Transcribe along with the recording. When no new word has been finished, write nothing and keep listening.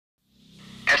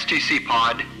STC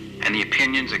Pod and the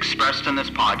opinions expressed in this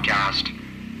podcast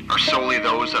are solely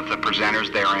those of the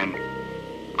presenters therein,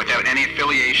 without any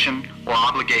affiliation or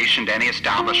obligation to any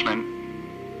establishment,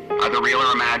 either real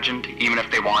or imagined, even if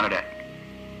they wanted it.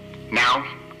 Now,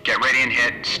 get ready and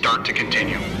hit start to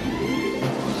continue.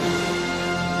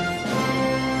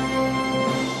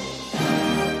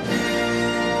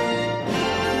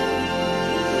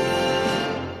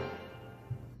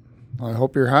 I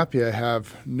hope you're happy. I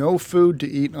have no food to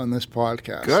eat on this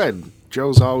podcast. Good.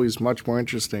 Joe's always much more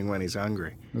interesting when he's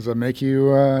hungry. Does that make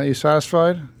you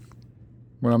satisfied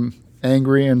when I'm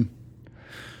angry and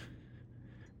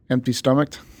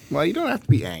empty-stomached? Well, you don't have to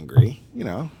be angry, you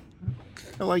know.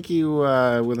 I like you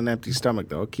with an empty stomach,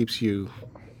 though. It keeps you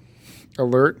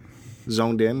alert,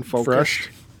 zoned in, focused. Fresh.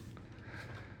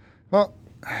 Well,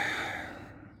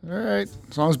 all right.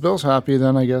 As long as Bill's happy,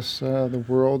 then I guess the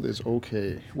world is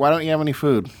okay. Why don't you have any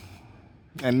food?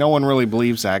 And no one really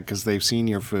believes that because they've seen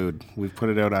your food. We've put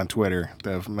it out on Twitter,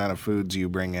 the amount of foods you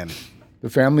bring in. The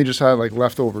family just had like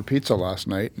leftover pizza last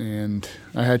night, and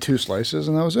I had 2 slices,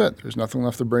 and that was it. There's nothing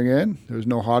left to bring in. There's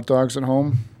no hot dogs at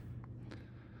home.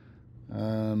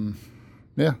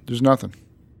 Yeah, there's nothing.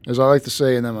 As I like to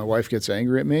say, and then my wife gets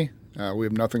angry at me, we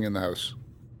have nothing in the house.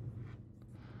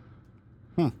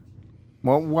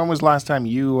 Well, when was the last time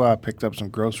you picked up some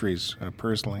groceries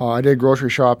personally? I did grocery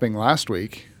shopping last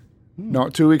week. No,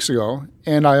 2 weeks ago.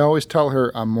 And I always tell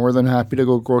her I'm more than happy to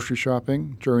go grocery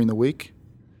shopping during the week,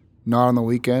 not on the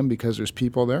weekend because there's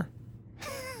people there.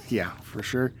 Yeah, for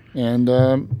sure. And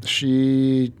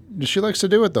she likes to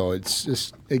do it, though.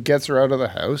 It gets her out of the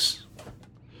house.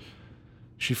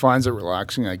 She finds it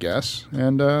relaxing, I guess,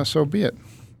 and so be it.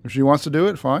 If she wants to do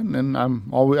it, fine. And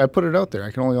I put it out there. I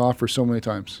can only offer so many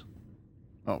times.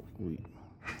 Oh,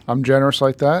 I'm generous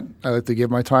like that. I like to give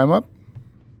my time up,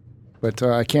 but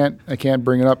I can't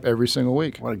bring it up every single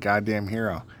week. What a goddamn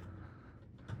hero!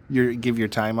 You give your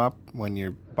time up when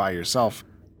you're by yourself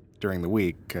during the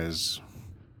week, because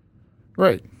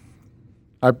right,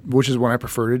 which is when I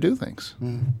prefer to do things.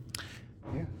 Mm.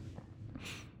 Yeah.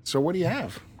 So what do you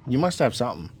have? You must have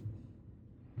something.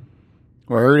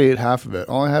 Well, I already ate half of it.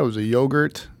 All I had was a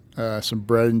yogurt, some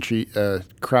bread and cheese,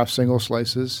 Kraft single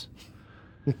slices.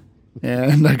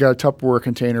 And I got a Tupperware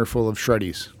container full of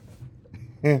Shreddies.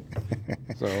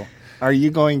 So, are you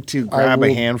going to grab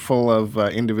a handful of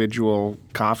individual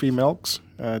coffee milks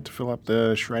to fill up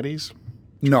the Shreddies?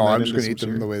 No, I'm just going to eat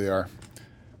them the way they are.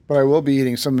 But I will be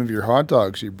eating some of your hot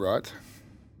dogs you brought.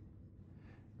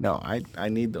 No, I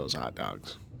need those hot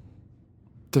dogs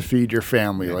to feed your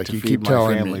family, like you keep telling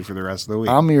me. To feed my family for the rest of the week.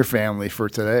 I'm your family for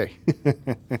today.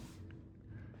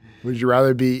 Would you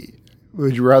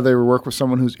rather work with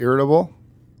someone who's irritable?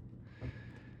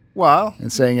 Well, and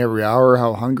saying every hour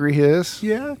how hungry he is?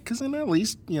 Yeah, because then at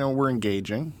least, we're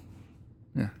engaging.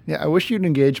 Yeah, I wish you'd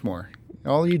engage more.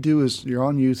 All you do is you're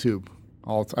on YouTube.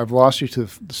 I've lost you to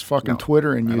this fucking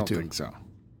Twitter and YouTube. I don't think so.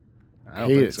 I don't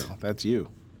think so. That's you.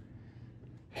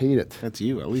 Hate it. That's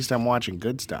you. At least I'm watching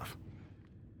good stuff.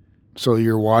 So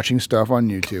you're watching stuff on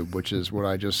YouTube, which is what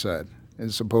I just said,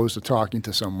 as opposed to talking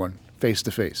to someone face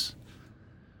to face.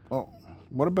 Well,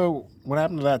 what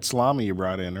happened to that salami you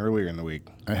brought in earlier in the week?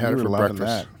 I had it for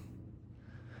breakfast.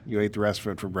 You ate the rest of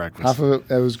it for breakfast. Half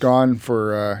of it was gone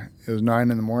for, it was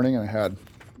 9 in the morning, and I had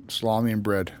salami and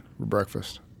bread for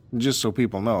breakfast. Just so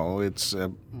people know, it's a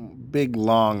big,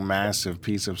 long, massive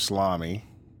piece of salami,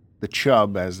 the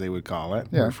chub, as they would call it,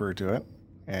 refer to it,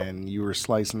 and you were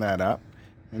slicing that up,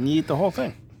 and you eat the whole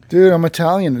thing. Dude, I'm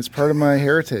Italian. It's part of my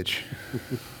heritage.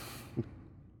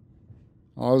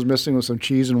 All I was missing was some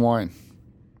cheese and wine.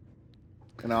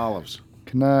 And olives.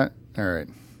 All right.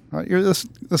 Let's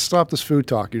stop this food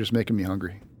talk. You're just making me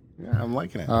hungry. Yeah, I'm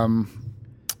liking it.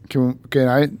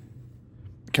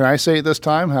 Can I say it this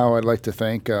time how I'd like to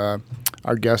thank our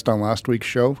guest on last week's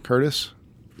show, Curtis,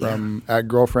 from at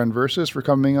Girlfriend Versus, for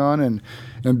coming on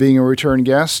and being a return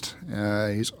guest.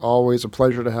 He's always a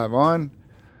pleasure to have on.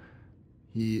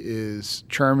 He is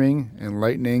charming,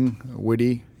 enlightening,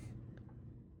 witty,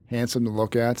 handsome to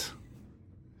look at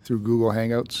through Google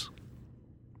Hangouts.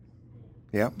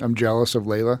 Yeah. I'm jealous of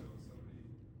Layla.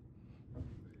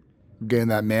 I'm getting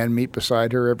that man meat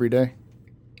beside her every day.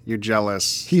 You're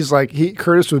jealous.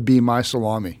 Curtis would be my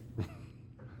salami.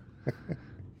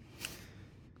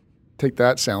 Take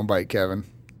that soundbite, Kevin.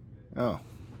 Oh.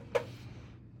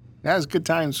 That was good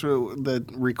times. So the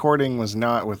recording was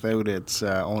not without its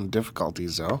own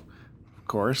difficulties, though, of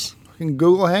course. Fucking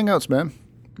Google Hangouts, man.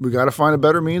 We got to find a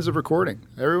better means of recording.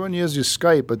 Everyone uses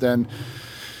Skype, but then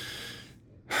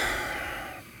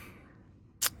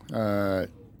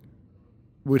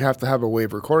we'd have to have a way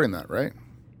of recording that, right?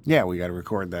 Yeah, we got to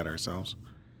record that ourselves.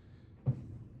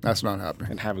 That's not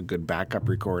happening. And have a good backup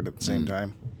record at the same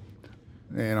time.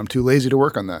 And I'm too lazy to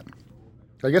work on that.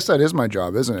 I guess that is my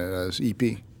job, isn't it, as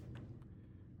EP?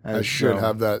 I should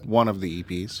have that. One of the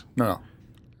EPs. No.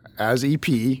 As EP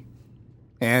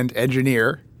and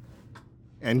engineer.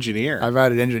 Engineer. I've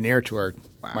added engineer to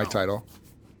my title.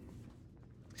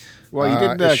 Well,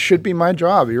 you did. It should be my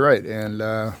job. You're right, and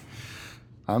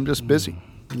I'm just busy.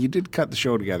 You did cut the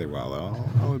show together well, though.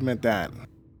 I'll admit that.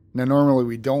 Now, normally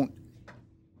we don't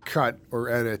cut or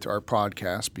edit our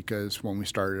podcast because when we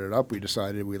started it up, we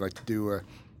decided we'd like to do a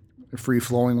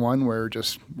free-flowing one where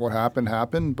just what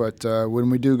happened. But when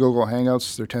we do Google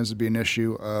Hangouts, there tends to be an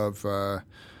issue of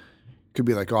could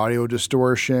be like audio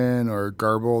distortion or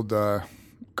garbled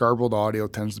audio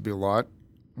tends to be a lot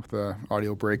with the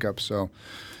audio breakup. So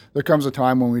there comes a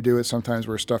time when we do it sometimes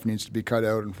where stuff needs to be cut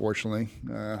out, unfortunately.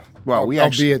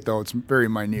 Albeit, though, it's very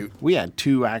minute. We had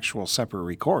 2 actual separate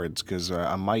records because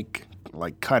a mic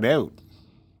cut out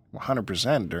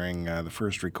 100% during the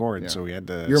first record, so we had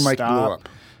to Your mic stop. blew up.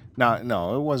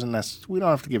 No, it wasn't necessary. We don't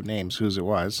have to give names whose it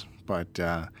was, but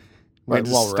we had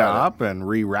to stop and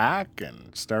re-rack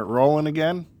and start rolling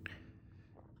again.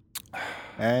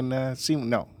 And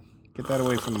get that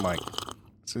away from the mic.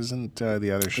 This isn't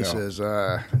the other show. This is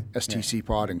STC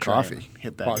Pod and Coffee.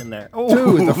 Hit that in there.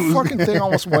 Oh. Dude, the fucking thing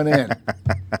almost went in.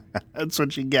 That's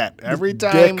what you get every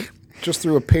time. Dick just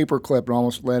threw a paper clip and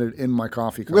almost landed in my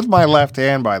coffee cup. With my left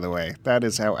hand, by the way. That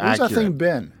is how accurate. Where's that thing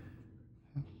been?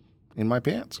 In my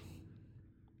pants.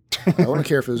 I wouldn't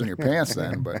care if it was in your pants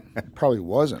then, but it probably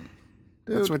wasn't.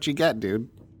 Dude. That's what you get, dude.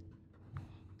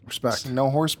 Respect. No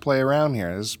horseplay around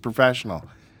here. This is professional.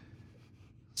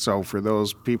 So for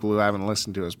those people who haven't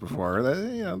listened to us before,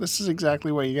 this is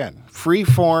exactly what you get. Free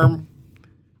form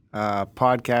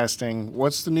podcasting.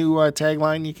 What's the new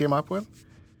tagline you came up with?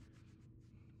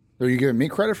 Are you giving me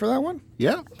credit for that one?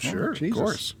 Yeah, sure, of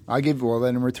course. Then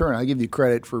in return, I give you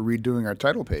credit for redoing our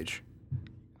title page,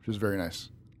 which is very nice.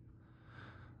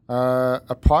 A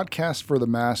podcast for the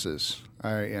masses.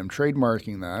 I am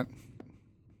trademarking that.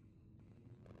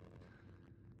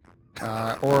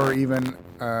 Or even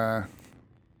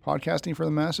podcasting for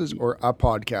the masses or a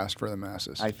podcast for the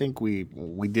masses. I think we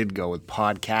did go with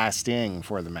podcasting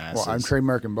for the masses. Well, I'm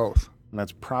trademarking both. And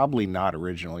that's probably not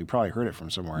original. You probably heard it from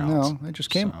somewhere else. No, it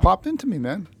just popped into me,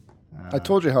 man. I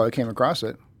told you how I came across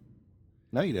it.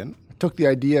 No, you didn't. I took the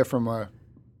idea from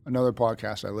another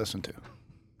podcast I listened to.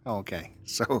 Oh, okay.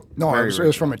 So no, it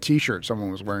was from a T-shirt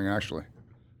someone was wearing actually,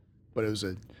 but it was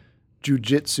a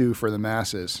jiu-jitsu for the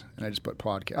masses, and I just put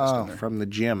podcast in there. From the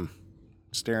gym,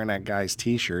 staring at guys'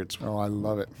 T-shirts. Oh, I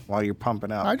love it. While you're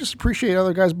pumping out. I just appreciate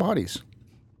other guys' bodies.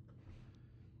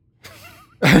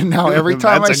 Now every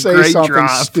time I say something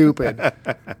stupid,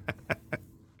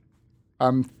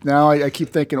 now I keep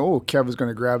thinking, oh, Kevin's going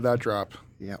to grab that drop.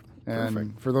 Yeah. And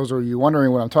perfect. For those of you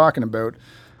wondering what I'm talking about,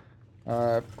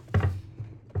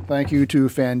 thank you to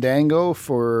Fandango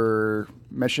for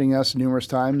mentioning us numerous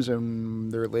times in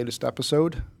their latest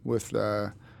episode with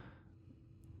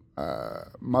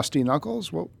Musty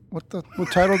Knuckles. What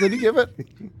title did he give it?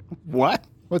 What?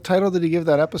 What title did he give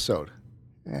that episode?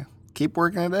 Yeah. Keep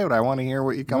working it out. I want to hear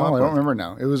what you come up with. I don't remember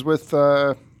now. It was with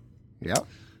Yep.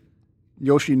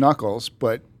 Yoshi Knuckles,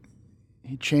 but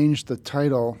he changed the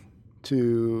title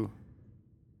to...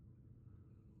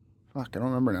 Fuck, I don't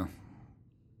remember now.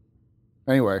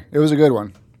 Anyway, it was a good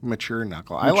one. Mature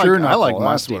Knuckle. I like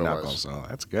Musty Knuckles, so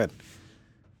that's good.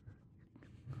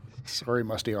 Sorry,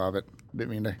 Musty Hobbit.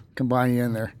 Didn't mean to combine you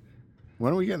in there.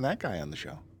 When are we getting that guy on the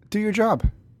show? Do your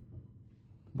job.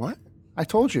 What? I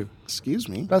told you. Excuse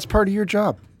me? That's part of your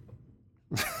job.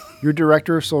 You're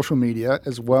director of social media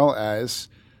as well as...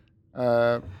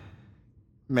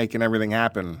 making everything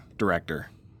happen, director.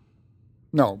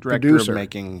 No, director producer. Of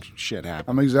making shit happen.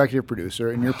 I'm executive producer,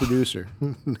 and you're producer.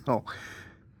 No.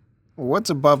 What's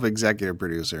above executive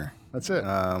producer? That's it.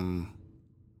 I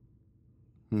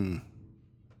don't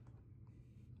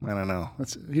know.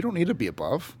 You don't need to be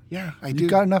above. Yeah, I do.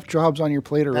 You've got enough jobs on your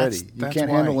plate already. You can't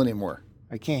handle anymore.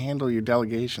 I can't handle your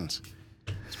delegations.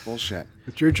 It's bullshit.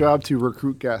 It's your job to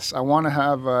recruit guests. I want to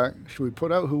have, should we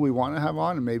put out who we want to have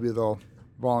on and maybe they'll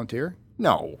volunteer?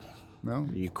 No. No?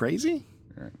 Are you crazy?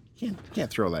 Right. You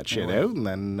can't throw that shit out and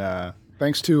then...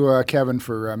 Thanks to Kevin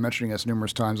for mentioning us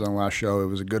numerous times on the last show. It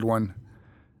was a good one.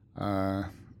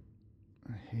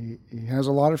 He has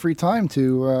a lot of free time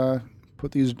to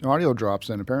put these audio drops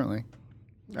in, apparently.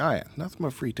 Oh, yeah. Nothing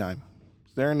but free time.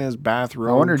 He's there in his bathroom.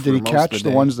 I wonder, did he catch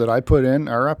the ones that I put in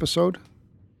our episode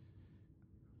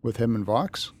with him and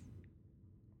Vox?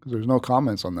 Because there's no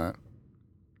comments on that.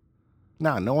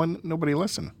 No, nobody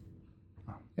listened.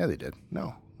 Yeah, they did.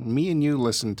 No. Me and you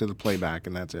listened to the playback,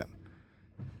 and that's it.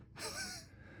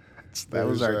 That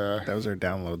was our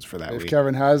downloads for that if week.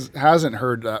 Kevin hasn't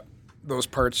heard those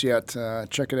parts yet,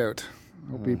 check it out.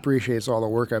 Hope he appreciates all the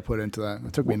work I put into that.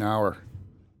 It took me an hour.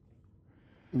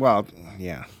 Well,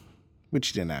 yeah. Which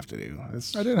you didn't have to do.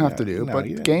 I didn't have to do, but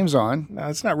the game's on. No,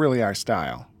 it's not really our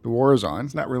style. The war is on.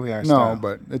 It's not really our style. No,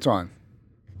 but it's on.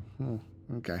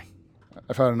 Okay.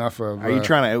 I've had enough of... Are you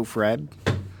trying to out Fred?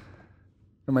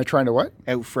 Am I trying to what?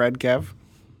 Out Fred, Kev?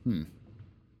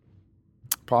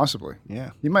 Possibly.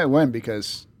 Yeah. You might win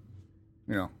because,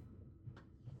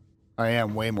 I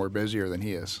am way more busier than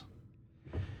he is.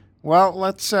 Well,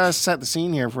 let's set the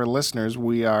scene here for listeners.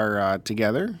 We are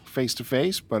together,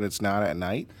 face-to-face, but it's not at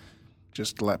night,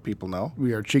 just to let people know.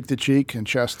 We are cheek to cheek and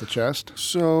chest to chest.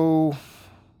 So,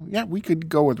 yeah, we could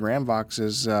go with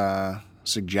Ramvox's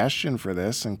suggestion for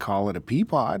this and call it a pea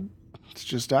pod. It's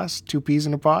just us, 2 peas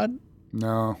in a pod.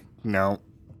 No.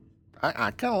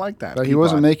 I kind of like that. But he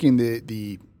wasn't making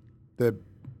he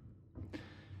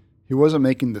wasn't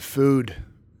making the food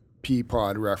pea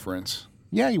pod reference.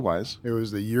 Yeah, he was. It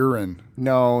was the urine.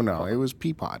 No, it was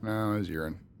pea pod. No, it was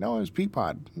urine. No, it was pea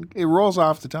pod. It rolls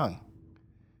off the tongue.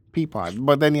 Pea pod.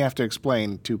 But then you have to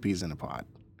explain 2 peas in a pod.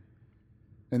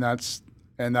 And that's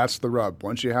the rub.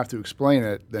 Once you have to explain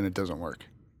it, then it doesn't work.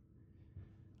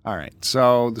 All right.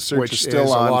 So the search is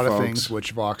still on, a lot folks. of things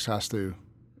which Vox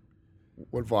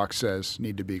what Vox says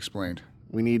need to be explained.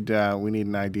 We need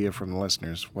an idea from the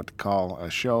listeners what to call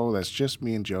a show that's just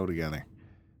me and Joe together.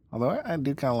 Although I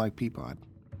do kind of like Peapod.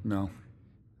 No.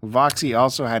 Voxy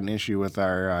also had an issue with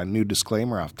our new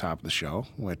disclaimer off the top of the show,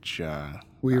 which...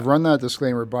 We've run that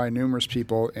disclaimer by numerous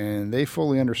people, and they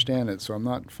fully understand it, so I'm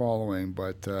not following.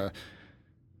 But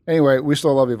anyway, we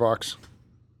still love you, Vox.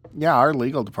 Yeah, our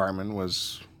legal department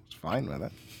was fine with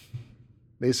it.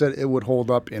 They said it would hold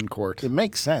up in court. It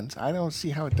makes sense. I don't see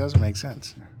how it doesn't make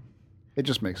sense. It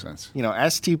just makes sense.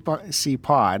 STC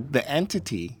Pod, the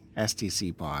entity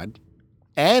STC Pod,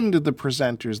 and the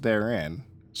presenters therein.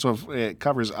 So if it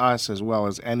covers us as well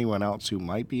as anyone else who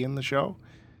might be in the show.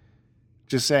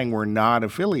 Just saying we're not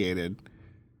affiliated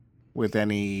with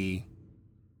any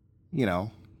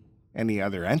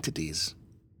other entities.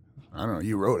 I don't know.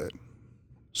 You wrote it.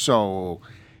 So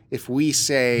if we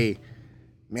say,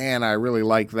 man, I really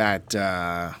like that,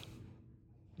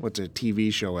 what's a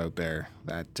TV show out there?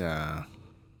 That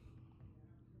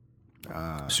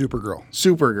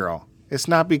Supergirl. It's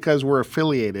not because we're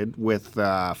affiliated with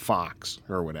Fox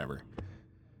or whatever.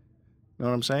 Know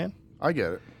what I'm saying? I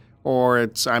get it. Or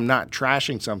I'm not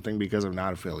trashing something because I'm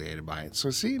not affiliated by it.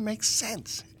 So see, it makes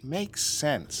sense. It makes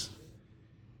sense.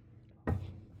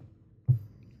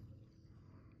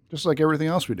 Just like everything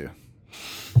else we do.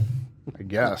 I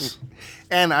guess.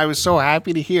 And I was so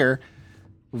happy to hear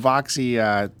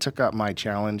Voxy took up my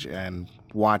challenge and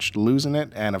watched Losing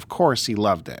It. And of course he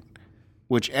loved it.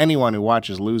 Which anyone who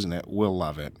watches Losing It will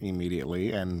love it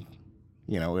immediately. And,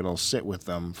 it'll sit with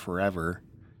them forever.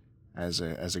 As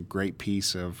a great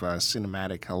piece of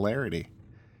cinematic hilarity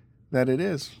that it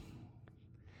is.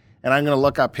 And I'm going to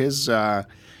look up his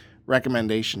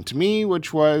recommendation to me,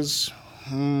 which was,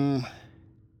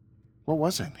 what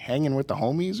was it? Hanging with the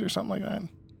Homies or something like that? Do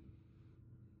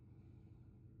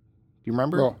you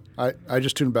remember? Well, I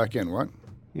just tuned back in. What?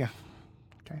 Yeah.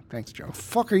 Okay, thanks, Joe. The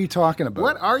fuck are you talking about?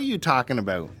 What are you talking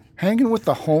about? Hanging with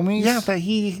the Homies? Yeah, that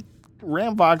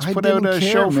Ramvox put out a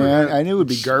show for man. I knew it would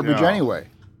be garbage anyway.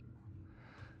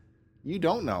 You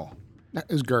don't know. That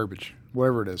is garbage.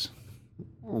 Whatever it is.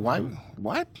 Why?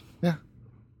 What? Yeah.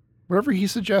 Whatever he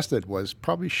suggested was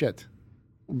probably shit.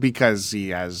 Because he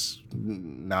has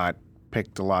not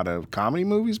picked a lot of comedy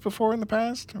movies before in the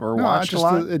past? Or watched a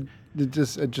lot? It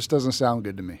just doesn't sound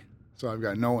good to me. So I've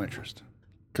got no interest.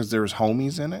 Because there was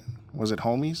Homies in it? Was it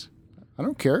Homies? I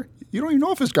don't care. You don't even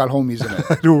know if it's got Homies in it.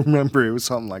 I don't remember. It was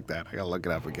something like that. I got to look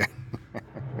it up again.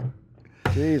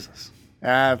 Jesus.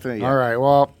 Yeah. All right.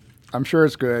 Well, I'm sure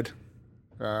it's good.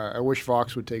 I wish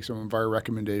Fox would take some of our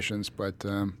recommendations, but...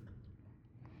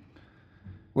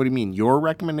 What do you mean, your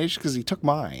recommendation? Because he took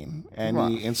mine, and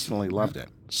he instantly loved it.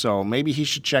 So maybe he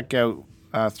should check out,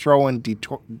 throw in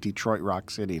Detroit Rock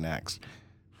City next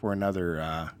for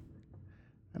another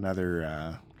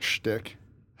shtick.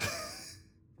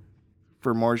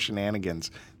 For more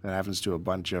shenanigans that happens to a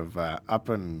bunch of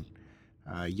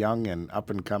young and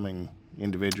up-and-coming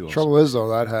individuals. Trouble is, though,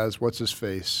 that has, what's his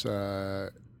face?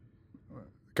 The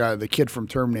kid from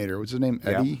Terminator. What's his name?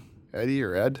 Eddie? Yep. Eddie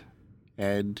or Ed?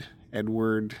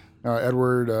 Edward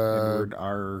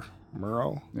R.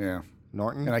 Murrow. Yeah.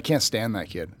 Norton? And I can't stand that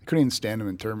kid. I couldn't even stand him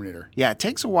in Terminator. Yeah, it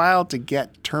takes a while to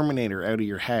get Terminator out of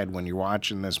your head when you're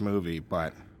watching this movie,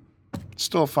 but it's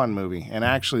still a fun movie. And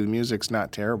actually, the music's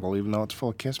not terrible, even though it's full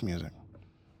of Kiss music.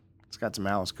 It's got some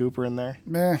Alice Cooper in there.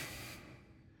 Meh.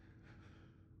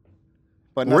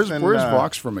 But where's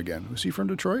Vox from again? Was he from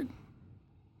Detroit?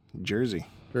 Jersey.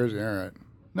 Jersey, all right.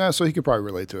 No, so he could probably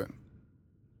relate to it.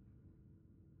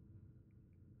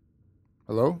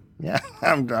 Hello? Yeah,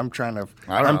 I'm trying to.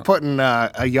 I'm putting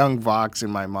a young Vox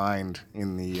in my mind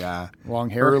in the long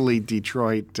hair, early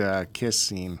Detroit Kiss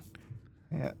scene.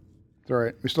 Yeah, it's all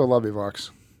right. We still love you,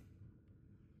 Vox.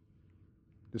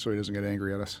 Just so he doesn't get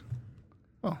angry at us.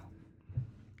 Oh,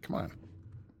 come on.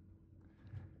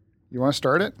 You want to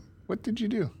start it? What did you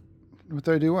do? What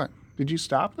did I do? What? Did you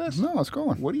stop this? No, it's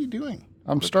going. What are you doing?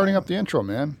 I'm starting up the intro,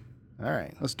 man. All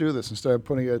right, let's do this instead of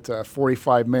putting it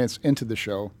 45 minutes into the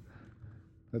show.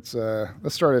 Let's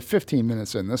start at 15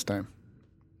 minutes in this time.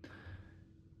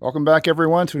 Welcome back,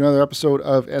 everyone, to another episode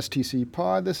of STC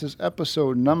Pod. This is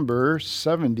episode number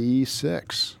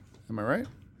 76. Am I right?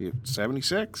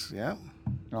 76, yeah.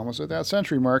 Almost at that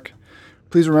century mark.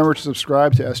 Please remember to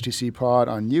subscribe to STC Pod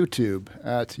on YouTube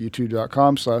at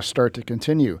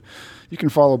youtube.com/start-to-continue. You can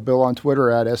follow Bill on Twitter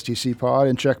at STC Pod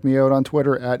and check me out on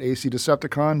Twitter at AC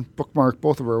Decepticon. Bookmark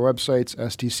both of our websites,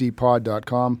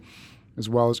 stcpod.com. as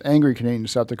well as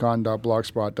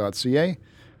angrycanadiandecepticon.blogspot.ca.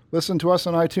 Listen to us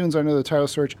on iTunes under the title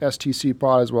search STC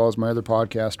Pod, as well as my other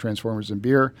podcast, Transformers and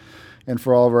Beer. And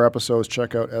for all of our episodes,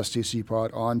 check out STC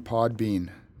Pod on Podbean,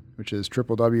 which is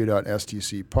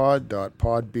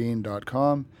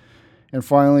www.stcpod.podbean.com. And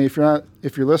finally, if you're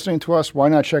listening to us, why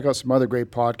not check out some other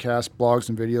great podcasts, blogs,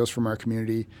 and videos from our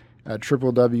community at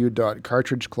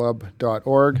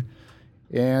www.cartridgeclub.org.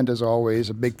 And as always,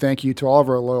 a big thank you to all of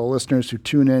our loyal listeners who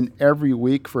tune in every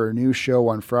week for a new show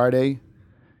on Friday.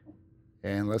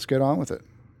 And let's get on with it.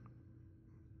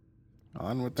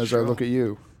 On with the show. As I look at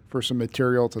you for some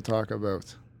material to talk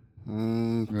about.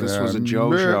 This was a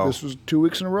Joe show. This was 2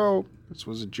 weeks in a row. This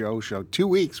was a Joe show. 2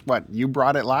 weeks. What, you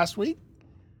brought it last week?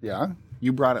 Yeah.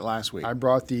 You brought it last week. I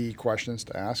brought the questions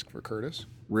to ask for Curtis.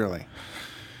 Really?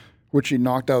 Which he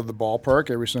knocked out of the ballpark,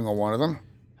 every single one of them.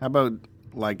 How about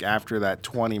like after that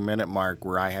 20-minute mark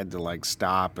where I had to like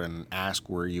stop and ask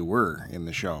where you were in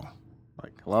the show?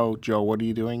 Like, hello, Joe, what are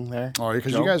you doing there? Oh,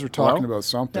 because you guys were talking about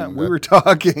something. Yeah, we were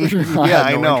talking.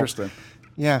 I know. Interest in.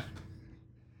 Yeah.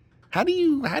 How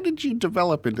did you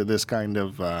develop into this kind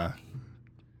of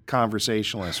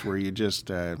conversationalist where you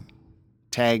just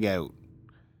tag out?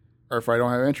 Or if I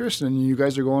don't have interest and you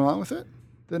guys are going on with it,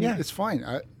 then yeah, it's fine.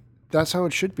 That's how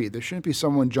it should be. There shouldn't be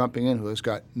someone jumping in who has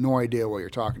got no idea what you're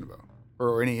talking about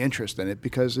or any interest in it,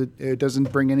 because it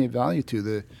doesn't bring any value to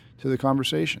the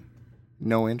conversation.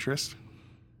 No interest?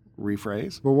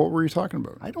 Rephrase? Well, what were you talking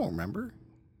about? I don't remember.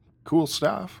 Cool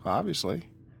stuff, obviously.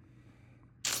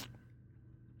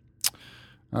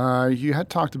 You had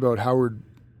talked about Howard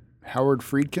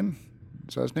Friedkin.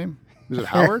 Is that his name? Is it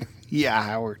Howard? Yeah,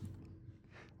 Howard.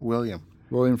 William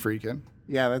Friedkin.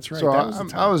 Yeah, that's right. So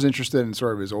that I was interested in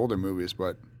sort of his older movies,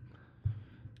 but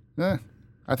I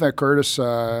thought Curtis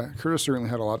certainly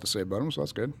had a lot to say about him, so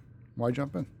that's good. Why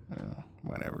jump in?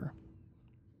 Whatever.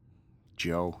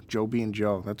 Joe being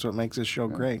Joe. That's what makes this show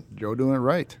great. Joe doing it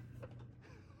right.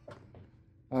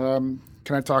 Can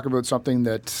I talk about something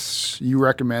that you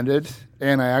recommended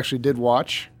and I actually did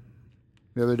watch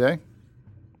the other day?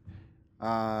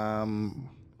 Okay.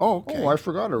 Oh, I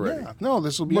forgot already. Yeah. No,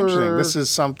 this will be interesting. This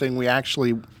is something we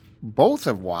actually both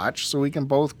have watched, so we can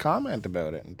both comment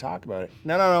about it and talk about it.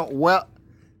 No. Well,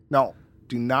 no.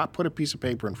 Do not put a piece of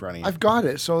paper in front of you. I've got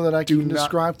it so that I can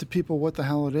describe to people what the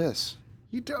hell it is.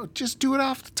 You don't. Just do it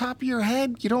off the top of your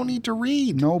head. You don't need to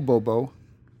read. No, Bobo.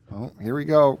 Oh, here we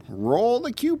go. Roll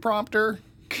the cue prompter.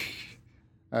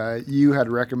 You had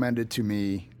recommended to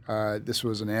me, this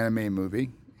was an anime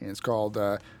movie, and it's called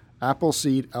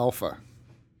Appleseed Alpha.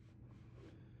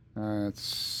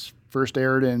 It's first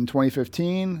aired in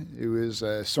 2015. It was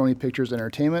a Sony Pictures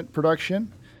Entertainment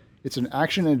production. It's an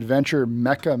action-adventure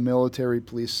mecha military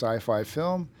police sci-fi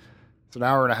film. It's an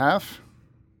hour and a half,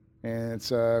 and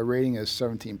its rating is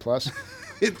 17+.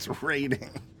 Its rating.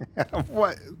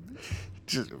 What?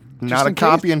 Just not a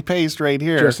copy and paste right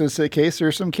here. Just in case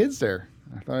there's some kids there.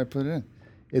 I thought I'd put it in.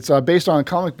 It's based on a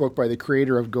comic book by the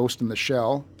creator of Ghost in the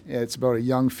Shell. It's about a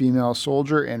young female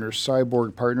soldier and her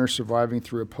cyborg partner surviving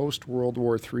through a post-World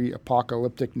War III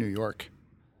apocalyptic New York.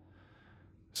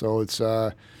 So it's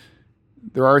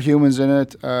there are humans in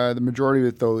it. The majority of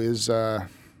it, though, is, I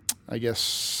guess,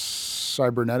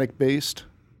 cybernetic-based,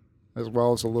 as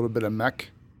well as a little bit of mech.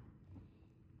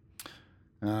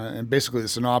 And basically the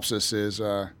synopsis is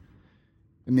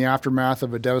In the aftermath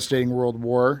of a devastating world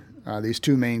war, these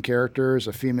two main characters,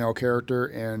 a female character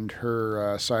and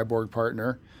her cyborg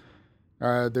partner,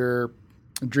 they're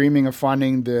dreaming of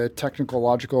finding the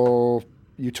technological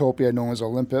utopia known as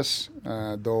Olympus,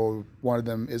 though one of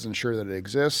them isn't sure that it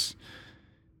exists.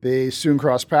 They soon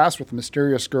cross paths with a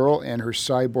mysterious girl and her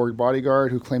cyborg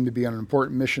bodyguard who claim to be on an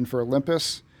important mission for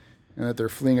Olympus, and that they're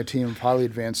fleeing a team of highly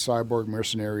advanced cyborg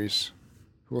mercenaries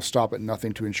who will stop at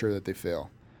nothing to ensure that they fail.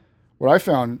 What I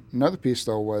found, another piece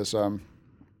though, was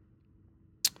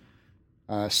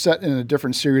set in a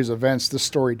different series of events. This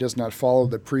story does not follow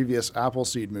the previous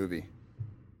Appleseed movie,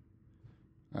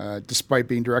 despite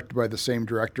being directed by the same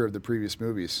director of the previous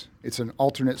movies. It's an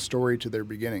alternate story to their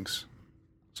beginnings.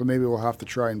 So maybe we'll have to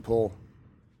try and pull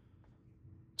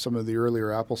some of the earlier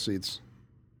Appleseeds.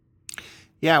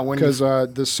 Yeah, because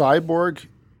the cyborg,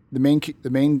 the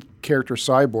main character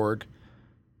cyborg,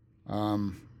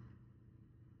 I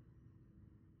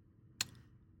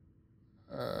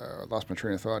lost my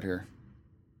train of thought here.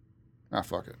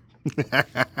 Fuck it.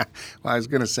 Well, I was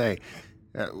gonna say,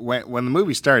 when the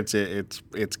movie starts, it's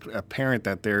apparent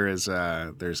that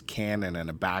there's canon and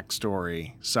a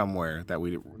backstory somewhere that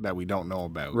we don't know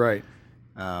about. Right.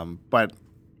 But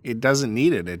it doesn't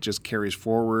need it. It just carries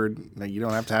forward. You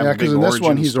don't have to have a big origin story. Yeah, because in this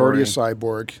one, he's already a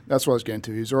cyborg. That's what I was getting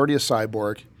to. He's already a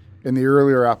cyborg. In the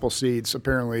earlier Appleseeds,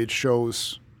 apparently it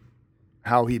shows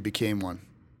how he became one.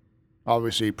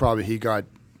 Obviously, it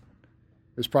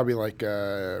was probably like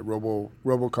a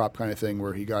RoboCop kind of thing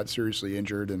where he got seriously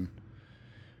injured and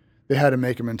they had to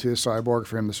make him into a cyborg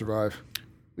for him to survive.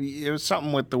 It was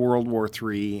something with the World War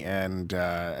III,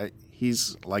 and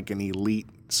he's like an elite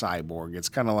cyborg. It's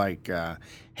kind of like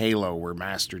Halo, where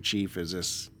Master Chief is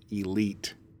this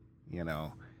elite, And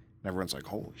everyone's like,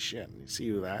 holy shit, you see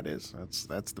who that is?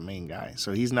 That's the main guy.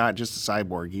 So he's not just a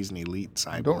cyborg, he's an elite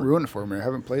cyborg. Don't ruin it for me. I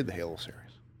haven't played the Halo series.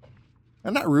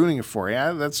 I'm not ruining it for you.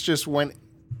 That's just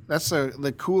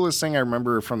the coolest thing I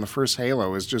remember from the first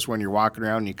Halo is just when you're walking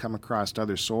around and you come across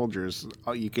other soldiers,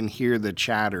 you can hear the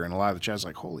chatter, and a lot of the chat's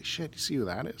like, holy shit, you see who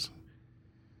that is?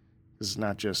 This is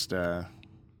not just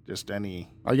any...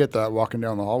 I get that walking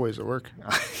down the hallways at work.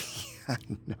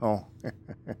 No.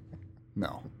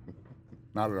 No,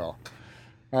 not at all.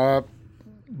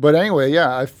 But anyway,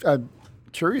 yeah, I'm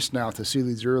curious now to see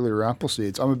these earlier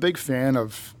Appleseeds. I'm a big fan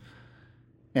of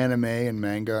anime and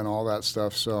manga and all that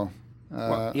stuff, so...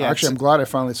 actually, I'm glad I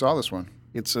finally saw this one.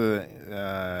 It's a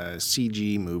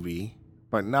CG movie,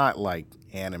 but not like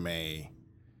anime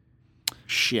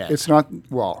shit. It's not,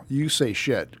 well, you say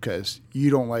shit because you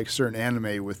don't like certain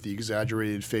anime with the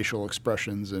exaggerated facial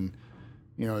expressions and,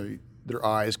 their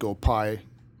eyes go pie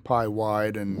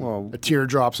wide and a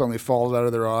teardrop suddenly falls out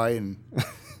of their eye and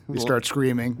they start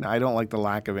screaming. I don't like the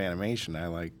lack of animation.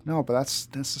 No, but that's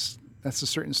a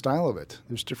certain style of it.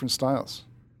 There's different styles.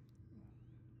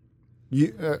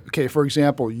 For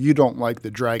example, you don't like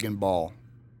the Dragon Ball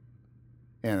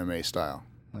anime style.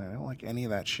 I don't like any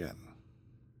of that shit.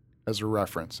 As a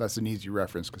reference. That's an easy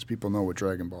reference because people know what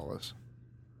Dragon Ball is.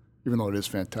 Even though it is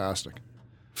fantastic.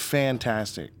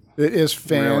 Fantastic. It is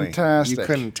fantastic. Really? You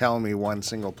couldn't tell me one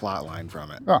single plot line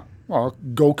from it. Oh, well,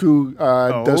 Goku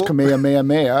does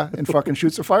Kamehameha and fucking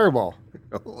shoots a fireball.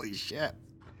 Holy shit.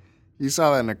 You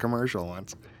saw that in a commercial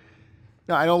once.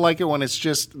 No, I don't like it when it's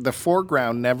just the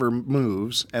foreground never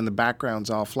moves and the background's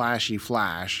all flashy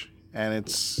flash, and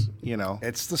it's,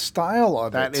 It's the style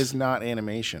of that is not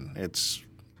animation. It's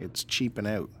cheaping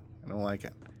out. I don't like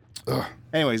it. Ugh.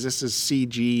 Anyways, this is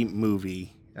CG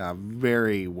movie.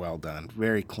 Very well done.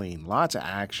 Very clean. Lots of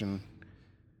action.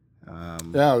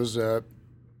 Yeah, it was.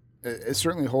 It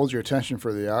certainly holds your attention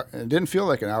for the hour. It didn't feel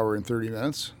like an hour and 30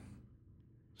 minutes.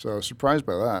 So I was surprised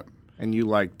by that. And you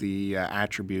like the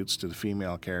attributes to the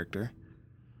female character?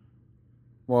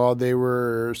 Well,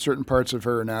 certain parts of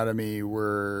her anatomy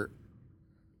were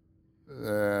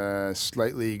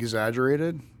slightly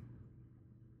exaggerated.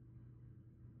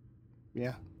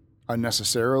 Yeah.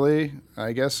 Unnecessarily,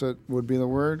 I guess it would be the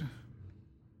word.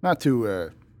 Not to a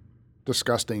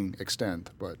disgusting extent,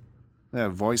 but... Yeah,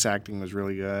 voice acting was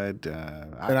really good.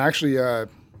 And actually,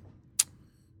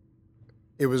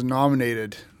 it was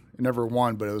nominated... It never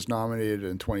won, but it was nominated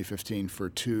in 2015 for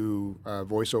 2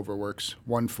 voiceover works.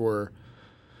 One for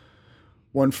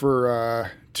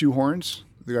Two Horns,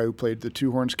 the guy who played the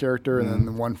Two Horns character, and then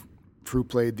the one who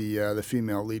played the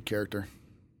female lead character.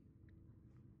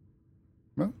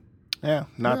 Well,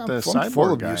 the cyborg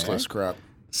full of guy. Useless crap.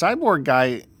 Cyborg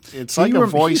guy. It's like a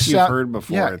voice you've heard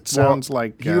before. Yeah, it sounds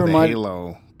like the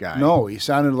Halo guy. No, he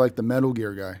sounded like the Metal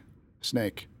Gear guy,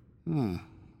 Snake. Hmm.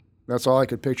 That's all I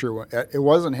could picture. It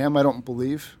wasn't him, I don't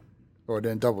believe. Oh, I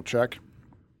didn't double check.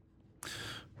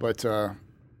 But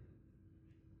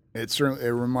it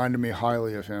reminded me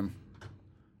highly of him.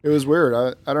 It was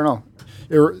weird. I don't know.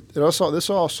 This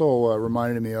also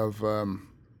reminded me of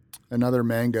another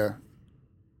manga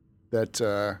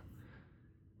that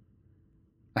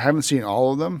I haven't seen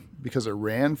all of them because it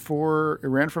ran from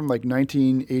like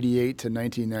 1988 to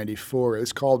 1994.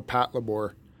 It's called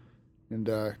Patlabor, and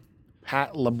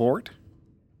Patlabor,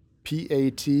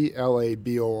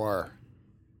 Patlabor,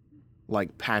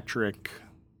 like Patrick.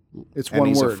 It's and one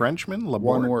he's word. A Frenchman.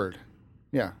 Laborde. One word.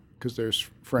 Yeah, because there's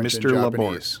French Mr. and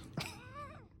Japanese.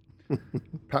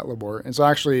 Patlabor. And so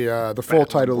actually, the full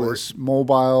title is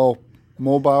Mobile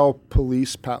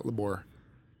Police Patlabor,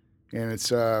 and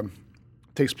it's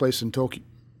takes place in Tokyo.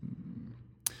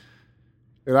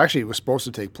 It actually was supposed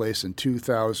to take place in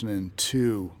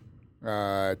 2002,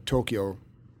 Tokyo.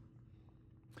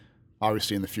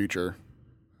 Obviously, in the future,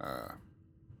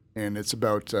 and it's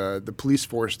about the police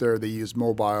force there. They use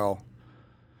mobile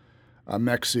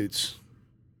mech suits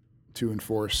to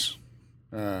enforce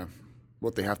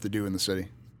what they have to do in the city.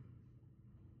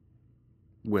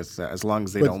 With as long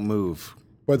as they don't move.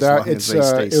 But that it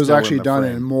was actually done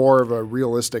in more of a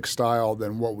realistic style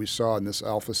than what we saw in this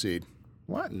Alpha Seed.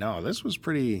 What? No, this was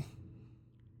like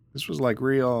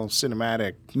real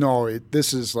cinematic. No,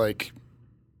 this is like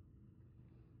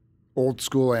old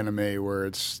school anime where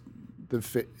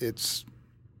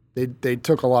they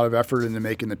took a lot of effort into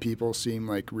making the people seem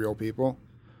like real people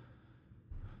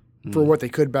for what they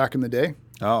could back in the day.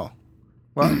 Oh.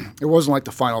 Well, it wasn't like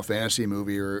the Final Fantasy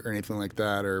movie or anything like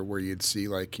that, or where you'd see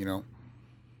like,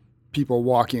 people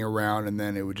walking around and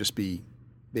then it would just be,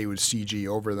 they would CG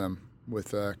over them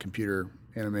with computer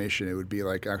animation. It would be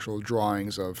like actual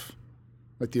drawings of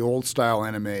like the old style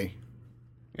anime.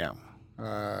 Yeah.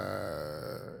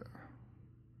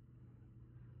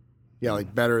 Yeah,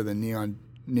 like better than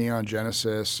Neon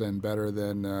Genesis and better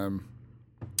than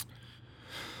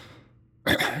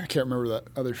I can't remember that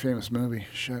other famous movie.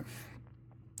 Shit.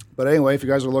 But anyway, if you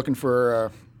guys are looking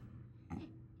for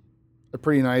a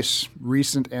pretty nice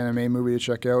recent anime movie to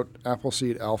check out,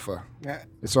 Appleseed Alpha. Yeah.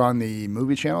 It's on the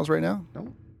movie channels right now.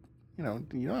 Don't,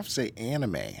 you don't have to say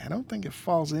anime. I don't think it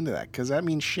falls into that because that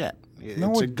means shit.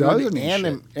 No, it doesn't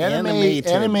mean shit.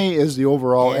 Anime is the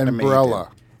overall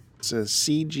umbrella. It's a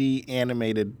CG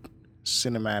animated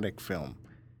cinematic film,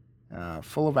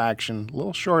 full of action. A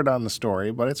little short on the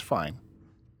story, but it's fine.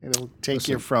 It'll take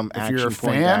you from action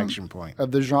point to action point.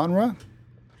 Of the genre,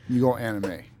 you go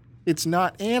anime. It's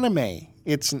not anime.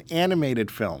 It's an animated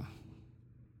film.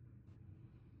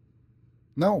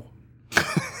 No.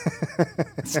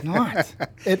 It's not.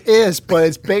 It is, but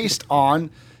it's based on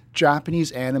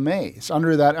Japanese anime. It's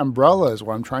under that umbrella is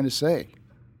what I'm trying to say.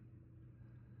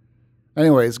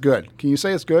 Anyway, it's good. Can you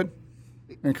say it's good?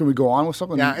 And can we go on with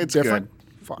something it's different?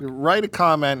 Good. Fuck. Write a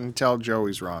comment and tell Joe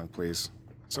he's wrong, please.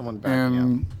 Someone back me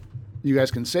up. You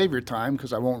guys can save your time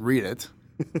because I won't read it,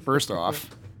 first off.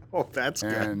 Oh, that's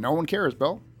good. And no one cares,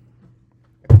 Bill.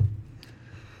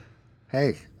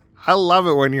 Hey, I love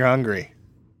it when you're hungry.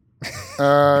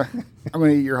 I'm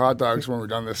going to eat your hot dogs when we're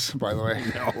done this, by the way.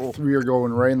 No. 3 are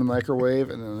going right in the microwave,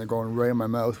 and then they're going right in my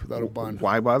mouth without a bun.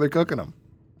 Why bother cooking them?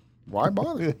 Why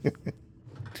bother?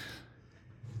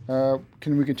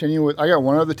 Can we continue with... I got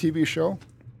one other TV show,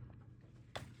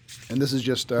 and this is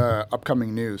just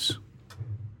upcoming news.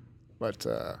 But,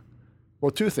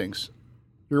 well, 2 things.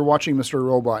 You're watching Mr.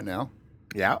 Robot now.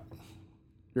 Yeah.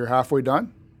 You're halfway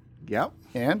done? Yep.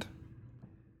 And?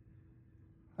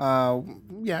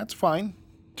 Yeah, it's fine.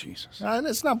 Jesus.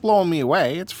 It's not blowing me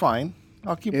away. It's fine.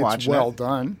 I'll keep watching It's well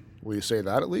done. Will you say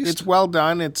that at least? It's well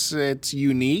done. It's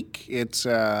unique. It's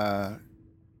a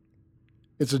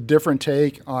different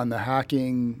take on the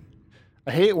hacking.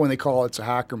 I hate it when they call it a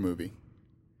hacker movie.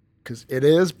 Because it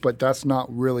is, but that's not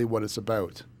really what it's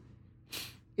about.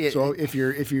 So if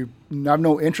you have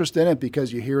no interest in it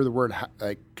because you hear the word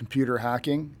like computer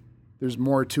hacking, there's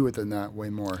more to it than that,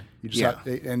 way more. You just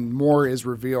and more is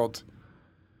revealed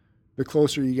the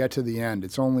closer you get to the end.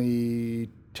 It's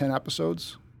only 10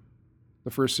 episodes,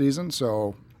 the first season,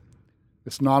 so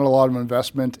it's not a lot of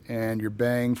investment, and your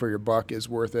bang for your buck is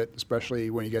worth it,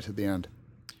 especially when you get to the end.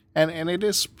 And it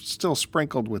is still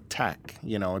sprinkled with tech.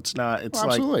 It's not. It's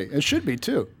absolutely. It should be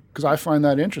too. Because I find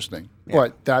that interesting, yeah.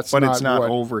 but it's not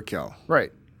overkill,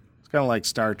 right? It's kind of like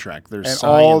Star Trek. There's and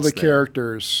science all the there.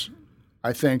 characters,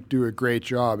 I think, do a great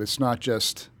job. It's not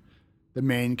just the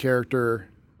main character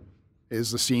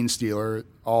is the scene stealer.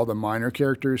 All the minor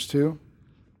characters too,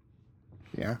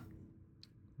 yeah,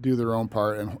 do their own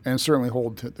part and certainly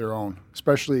hold their own.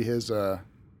 Especially his.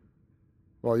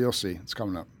 Well, you'll see. It's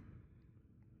coming up.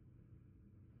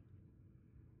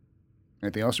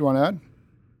 Anything else you want to add?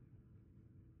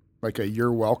 Like a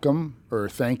 "you're welcome" or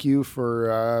 "thank you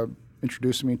for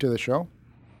introducing me to the show"?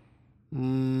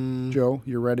 Joe,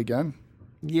 you're right again.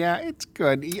 Yeah, it's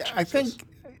good. Yeah, I think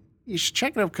you should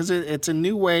check it out because it's a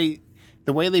new way.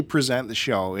 The way they present the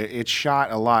show, it's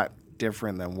shot a lot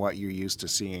different than what you're used to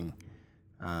seeing.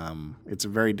 It's a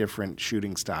very different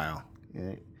shooting style.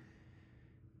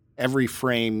 Every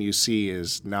frame you see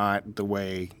is not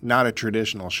a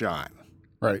traditional shot.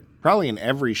 Right. Probably in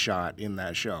every shot in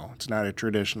that show, it's not a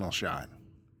traditional shot.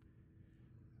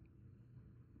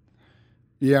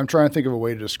 Yeah, I'm trying to think of a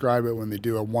way to describe it when they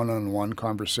do a one-on-one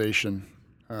conversation.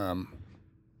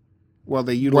 Well,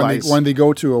 they utilize when they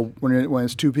go to when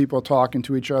it's two people talking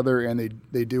to each other and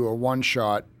they do a one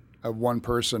shot of one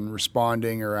person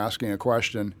responding or asking a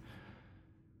question.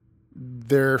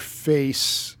 Their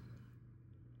face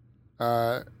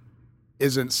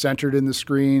isn't centered in the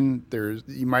screen.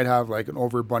 You might have like an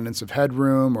overabundance of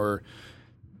headroom, or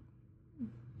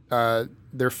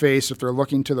their face, if they're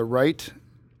looking to the right,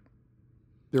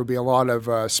 there'll be a lot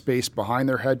of space behind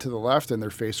their head to the left, and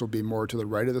their face will be more to the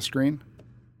right of the screen.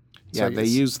 Yeah, they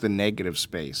use the negative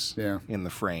space in the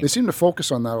frame. They seem to focus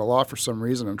on that a lot for some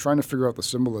reason. I'm trying to figure out the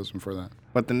symbolism for that.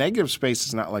 But the negative space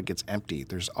is not like it's empty.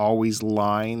 There's always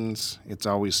lines. It's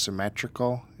always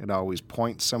symmetrical. It always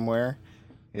points somewhere.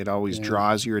 It always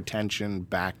draws your attention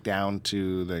back down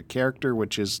to the character,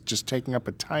 which is just taking up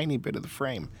a tiny bit of the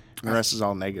frame. And the rest is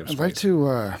all negative space. I'd like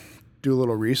to do a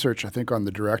little research, I think, on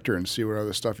the director and see what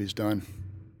other stuff he's done.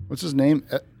 What's his name?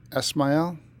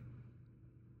 Esmail?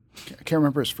 I can't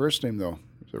remember his first name, though.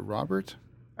 Is it Robert?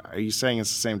 Are you saying it's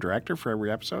the same director for every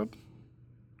episode?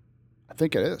 I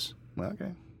think it is.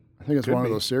 Okay. I think it's one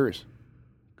of those series.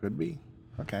 Could be.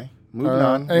 Okay. Moving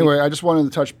on. Anyway, I just wanted to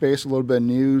touch base a little bit of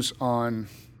news on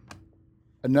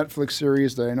a Netflix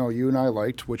series that I know you and I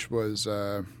liked, which was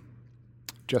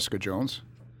Jessica Jones.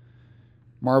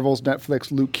 Marvel's Netflix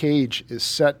Luke Cage is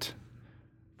set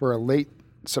for a late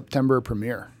September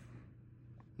premiere.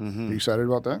 Mm-hmm. Are you excited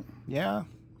about that? Yeah.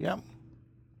 Yeah.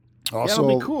 Also,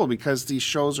 it'll be cool because these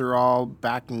shows are all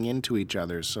backing into each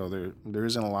other, so there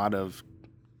isn't a lot of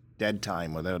dead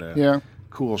time without a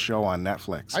cool show on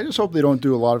Netflix. I just hope they don't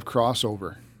do a lot of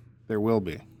crossover. There will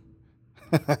be.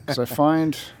 Because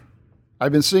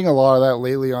I've been seeing a lot of that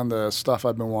lately on the stuff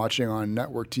I've been watching on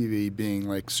network TV, being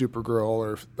like Supergirl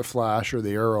or The Flash or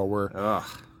The Arrow, where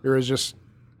there is just,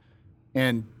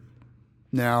 and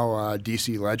now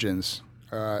DC Legends,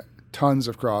 tons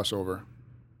of crossover.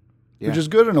 Yeah. Which is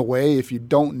good in a way if you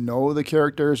don't know the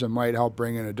characters. It might help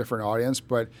bring in a different audience.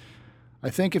 But I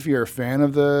think if you're a fan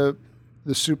of the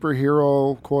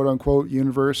superhero, quote-unquote,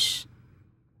 universe,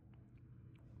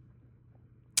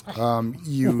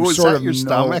 you was sort that of your know,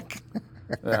 stomach?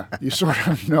 Yeah, you sort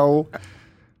of know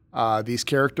these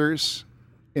characters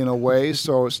in a way.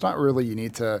 So it's not really you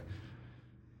need to...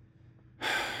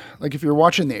 Like if you're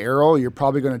watching The Arrow, you're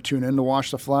probably going to tune in to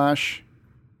watch The Flash.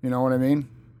 You know what I mean?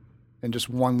 And just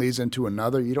one leads into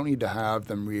another. You don't need to have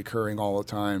them reoccurring all the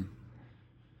time.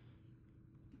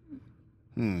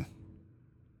 It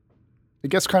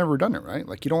gets kind of redundant, right?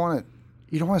 Like you don't want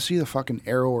to see the fucking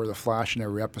Arrow or the Flash in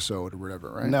every episode or whatever,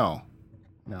 right? No.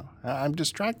 I'm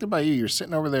distracted by you. You're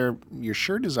sitting over there. Your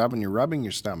shirt is up and you're rubbing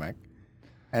your stomach,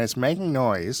 and it's making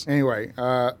noise. Anyway,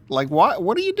 like what?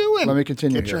 What are you doing? Let me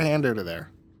continue. Get your hand out of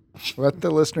there. Let the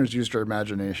listeners use their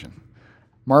imagination.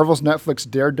 Marvel's Netflix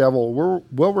Daredevil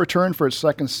will return for its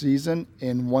second season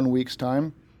in 1 week's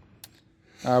time.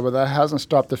 But that hasn't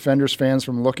stopped Defenders fans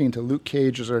from looking to Luke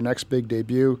Cage as their next big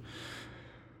debut.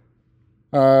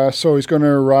 So he's going to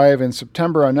arrive in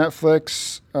September on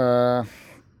Netflix.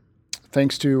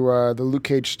 Thanks to the Luke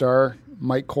Cage star,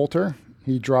 Mike Colter.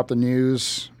 He dropped the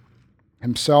news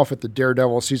himself at the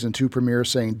Daredevil Season 2 premiere,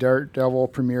 saying Daredevil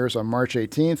premieres on March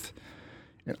 18th,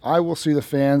 and I will see the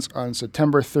fans on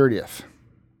September 30th.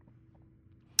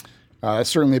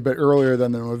 That's certainly a bit earlier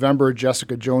than the November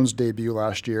Jessica Jones debut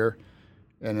last year,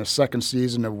 and a second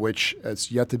season of which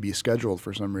it's yet to be scheduled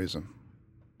for some reason.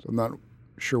 So I'm not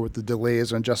sure what the delay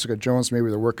is on Jessica Jones. Maybe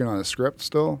they're working on a script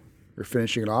still, or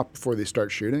finishing it off before they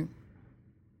start shooting.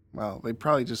 Well, they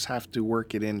probably just have to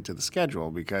work it into the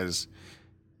schedule because,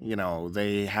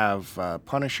 they have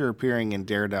Punisher appearing in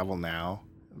Daredevil now.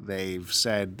 They've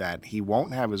said that he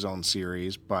won't have his own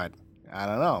series, but I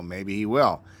don't know, maybe he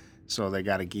will. So they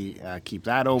got to keep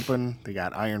that open. They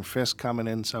got Iron Fist coming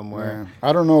in somewhere. Yeah.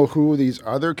 I don't know who these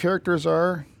other characters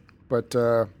are, but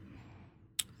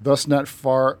thus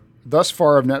far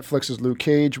of Netflix's Luke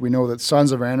Cage, we know that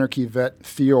Sons of Anarchy vet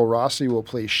Theo Rossi will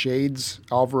play Shades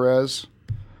Alvarez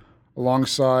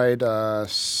alongside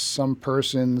some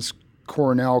person's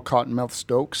Cornell Cottonmouth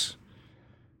Stokes.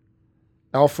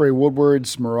 Alfred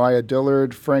Woodward's Mariah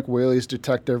Dillard, Frank Whaley's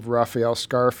Detective Raphael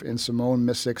Scarf, and Simone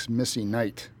Missick's Missy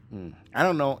Knight. I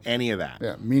don't know any of that.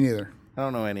 Yeah, me neither. I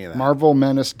don't know any of that. Marvel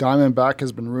Menace Diamondback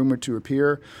has been rumored to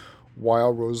appear,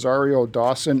 while Rosario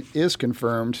Dawson is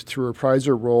confirmed to reprise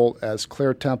her role as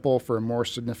Claire Temple for a more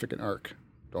significant arc.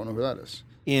 Don't know who that is.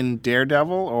 In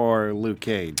Daredevil or Luke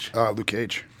Cage? Luke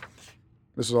Cage.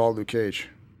 This is all Luke Cage.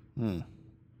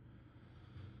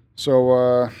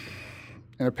 So,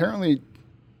 and apparently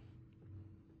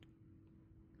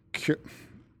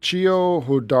Chio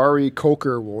Hodari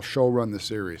Coker will showrun the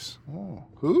series. Oh,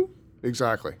 who?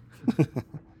 Exactly.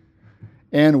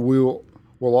 And we'll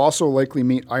also likely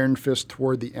meet Iron Fist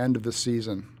toward the end of the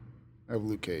season of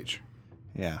Luke Cage.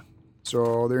 Yeah.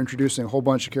 So they're introducing a whole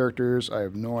bunch of characters. I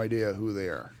have no idea who they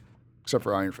are, except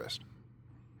for Iron Fist.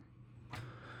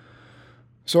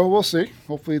 So we'll see.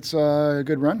 Hopefully it's a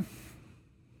good run.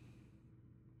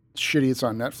 It's shitty it's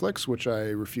on Netflix, which I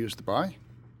refuse to buy.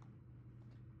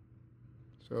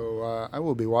 So I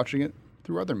will be watching it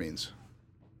through other means.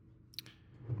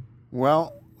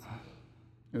 Well,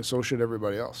 and so should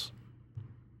everybody else.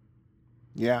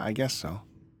 Yeah, I guess so.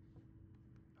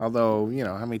 Although,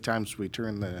 how many times we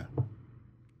turn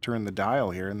the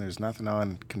dial here and there's nothing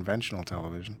on conventional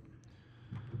television.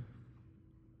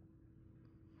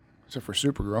 Except for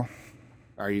Supergirl.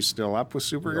 Are you still up with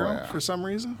Supergirl for some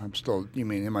reason? I'm still,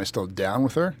 am I still down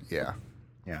with her? Yeah.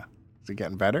 Yeah. Is it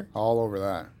getting better? All over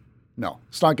that. No,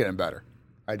 it's not getting better.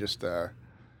 I just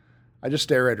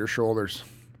stare at her shoulders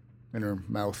and her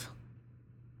mouth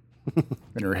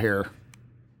and her hair.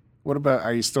 What about,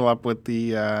 are you still up with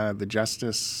the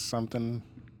Justice something?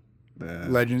 The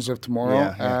Legends of Tomorrow?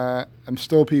 Yeah. I'm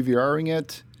still PVRing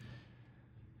it.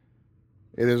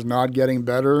 It is not getting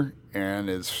better, and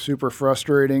it's super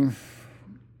frustrating.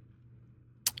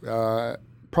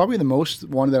 Probably the most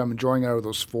one that I'm enjoying out of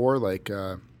those four, like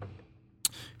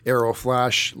Arrow,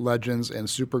 Flash, Legends, and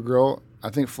Supergirl. I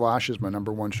think Flash is my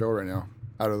number one show right now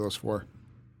out of those four.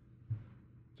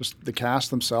 Just the cast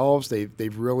themselves,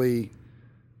 they've really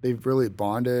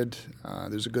bonded.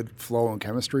 There's a good flow and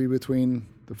chemistry between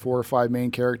the 4 or 5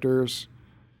 main characters.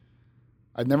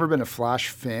 I'd never been a Flash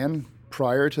fan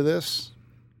prior to this,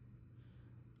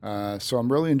 so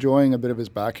I'm really enjoying a bit of his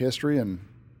back history, and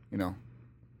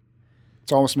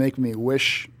it's almost making me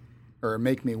wish or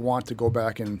make me want to go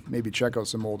back and maybe check out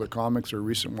some older comics or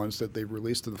recent ones that they've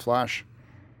released to the Flash.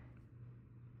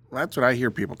 Well, that's what I hear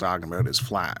people talking about is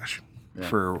Flash. Yeah.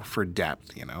 For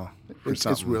depth,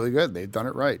 It's really good. They've done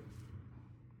it right.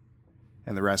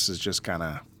 And the rest is just kind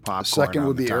of popcorn. Second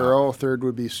would be Arrow. Third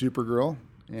would be Supergirl.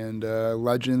 And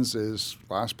Legends is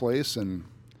last place. And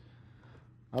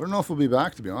I don't know if we'll be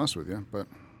back, to be honest with you. But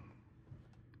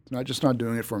it's not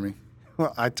doing it for me.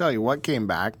 Well, I tell you what came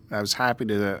back. I was happy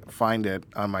to find it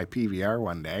on my PVR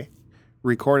one day.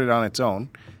 Recorded on its own.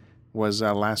 Was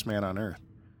Last Man on Earth.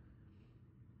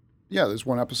 Yeah, there's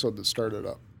one episode that started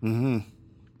up. Mm-hmm.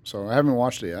 So I haven't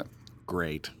watched it yet.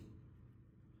 Great.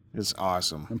 It's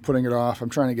awesome. I'm putting it off. I'm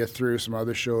trying to get through some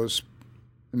other shows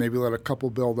and maybe let a couple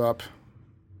build up.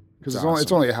 Because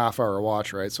it's only a half-hour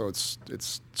watch, right? So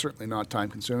it's certainly not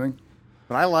time-consuming.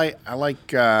 But I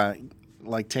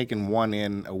like taking one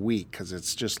in a week because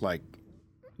it's just like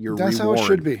your reward. That's how it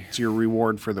should be. It's your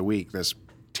reward for the week, this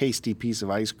tasty piece of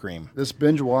ice cream. This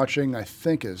binge watching, I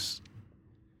think, it's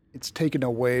taken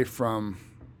away from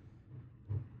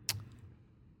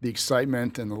the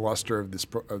excitement and the luster of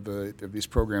these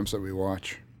programs that we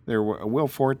watch. Will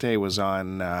Forte was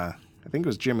on, I think it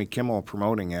was Jimmy Kimmel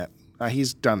promoting it.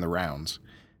 He's done the rounds.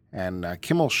 And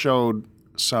Kimmel showed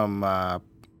some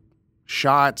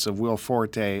shots of Will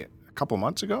Forte a couple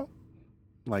months ago,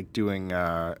 like doing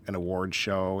an award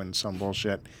show and some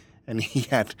bullshit. And he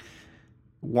had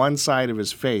one side of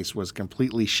his face was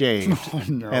completely shaved,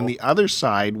 and the other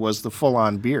side was the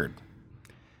full-on beard.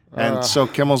 And so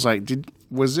Kimmel's like,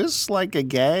 was this like a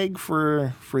gag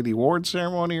for the award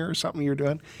ceremony or something you're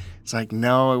doing? It's like,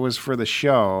 no, it was for the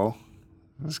show.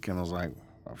 This Kimmel's like,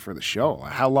 well, for the show?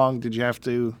 How long did you have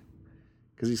to?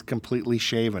 Because he's completely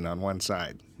shaven on one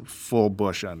side, full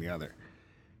bush on the other.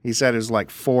 He said it was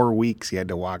like 4 weeks he had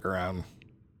to walk around.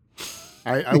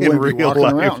 I wouldn't be walking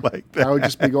around. Like that. I would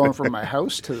just be going from my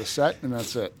house to the set, and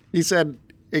that's it. He said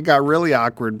it got really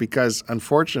awkward because,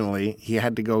 unfortunately, he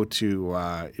had to go to,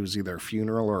 it was either a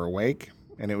funeral or a wake,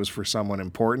 and it was for someone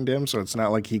important to him, so it's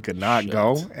not like he could not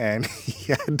go, and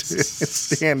he had to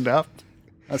stand up.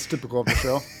 That's typical of the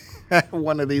show. At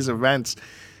one of these events,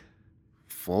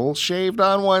 full shaved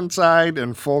on one side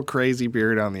and full crazy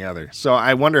beard on the other. So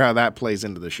I wonder how that plays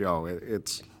into the show.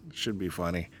 It should be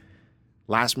funny.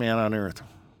 Last Man on Earth.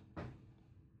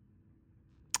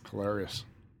 Hilarious.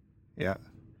 Yeah.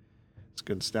 It's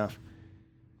good stuff.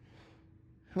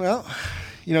 Well,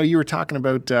 you were talking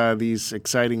about these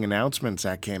exciting announcements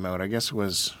that came out. I guess it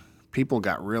was people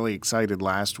got really excited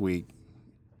last week.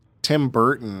 Tim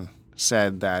Burton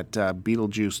said that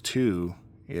Beetlejuice 2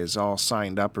 is all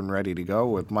signed up and ready to go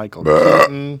with Michael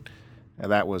Keaton.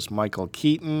 And that was Michael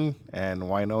Keaton and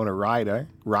Winona Ryder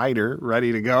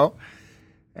ready to go.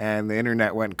 And the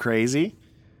internet went crazy.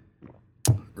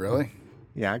 Really?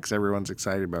 Yeah, because everyone's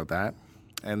excited about that.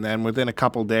 And then within a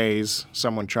couple days,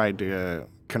 someone tried to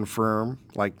confirm.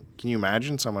 Like, can you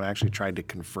imagine someone actually tried to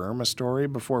confirm a story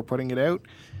before putting it out?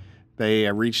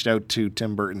 They reached out to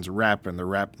Tim Burton's rep, and the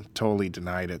rep totally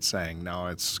denied it, saying, no,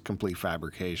 it's complete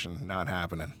fabrication, not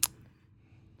happening.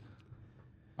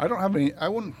 I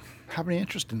wouldn't have any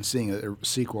interest in seeing a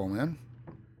sequel, man.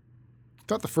 I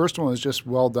thought the first one was just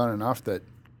well done enough that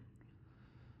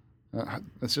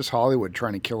it's just Hollywood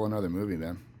trying to kill another movie,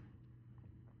 man.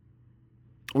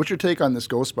 What's your take on this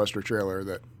Ghostbuster trailer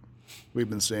that we've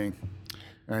been seeing?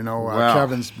 And I know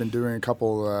Kevin's been doing a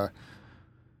couple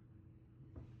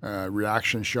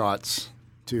reaction shots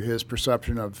to his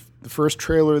perception of the first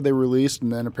trailer they released,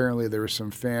 and then apparently there was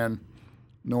some fan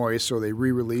noise, so they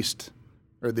re-released,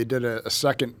 or they did a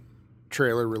second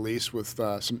trailer release with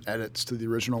some edits to the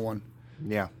original one.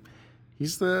 Yeah.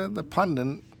 He's the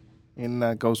pundit in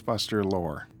Ghostbuster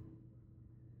lore.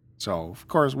 So, of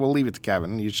course, we'll leave it to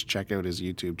Kevin. You should check out his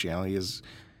YouTube channel. He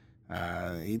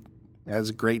has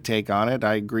a great take on it.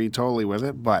 I agree totally with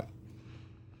it, but,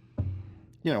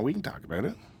 we can talk about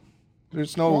it.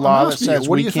 There's no law that says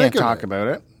we can't talk about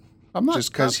it.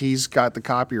 Just because he's got the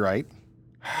copyright.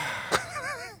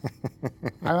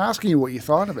 I'm asking you what you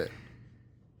thought of it.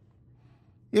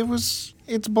 It's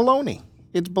baloney.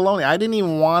 It's baloney. I didn't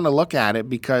even want to look at it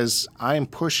because I'm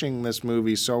pushing this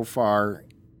movie so far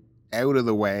out of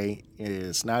the way.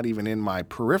 It's not even in my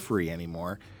periphery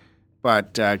anymore.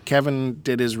 But Kevin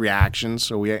did his reaction,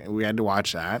 so we had to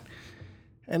watch that.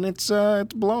 And it's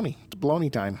baloney. It's baloney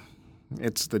time.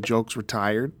 The jokes were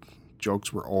tired.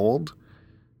 Jokes were old.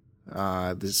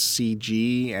 The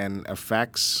CG and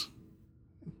effects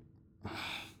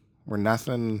were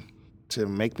nothing to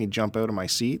make me jump out of my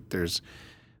seat. There's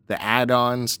the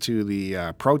add-ons to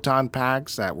the proton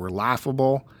packs that were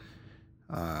laughable.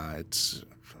 It's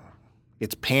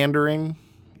pandering.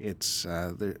 It's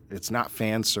not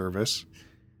fan service.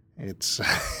 I'm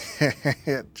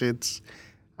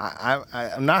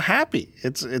not happy.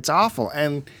 It's awful.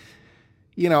 And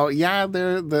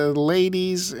they're the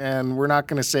ladies, and we're not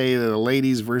going to say the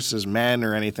ladies versus men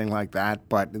or anything like that,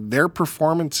 but their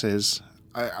performances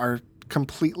are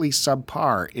completely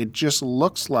subpar. It just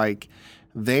looks like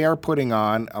they are putting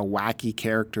on a wacky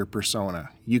character persona.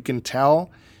 You can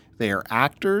tell they are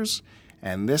actors,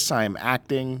 and this time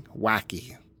acting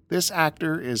wacky. This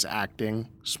actor is acting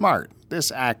smart.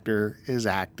 This actor is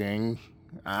acting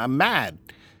mad.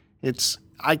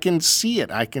 I can see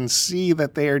it. I can see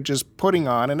that they are just putting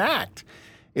on an act.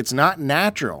 It's not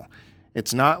natural.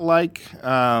 It's not like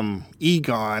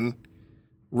Egon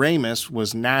Ramus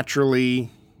was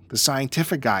naturally the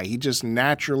scientific guy. He just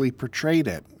naturally portrayed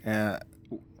it.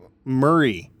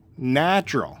 Murray,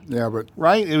 natural. Yeah, but...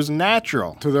 Right? It was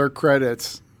natural. To their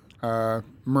credits,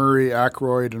 Murray,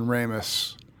 Aykroyd, and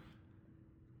Ramus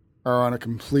are on a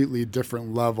completely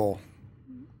different level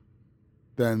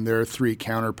than their three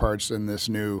counterparts in this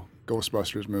new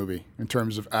Ghostbusters movie in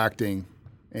terms of acting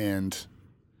and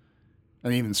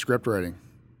even script writing.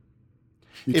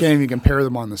 You can't even compare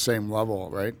them on the same level,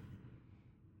 right?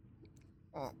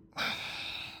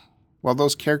 Well,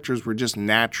 those characters were just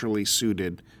naturally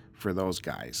suited for those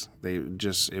guys.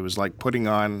 It was like putting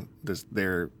on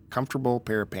their comfortable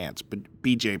pair of pants,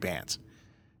 BJ pants,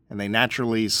 and they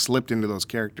naturally slipped into those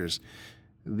characters.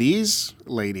 These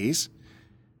ladies,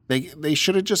 they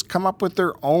should have just come up with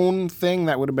their own thing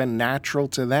that would have been natural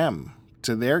to them,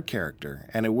 to their character,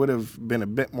 and it would have been a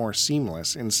bit more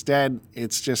seamless. Instead,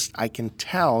 it's just, I can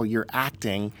tell you're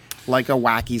acting like a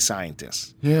wacky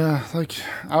scientist. Yeah,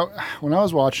 when I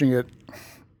was watching it,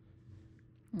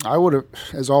 I would have,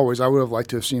 as always,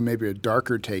 liked to have seen maybe a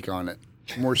darker take on it,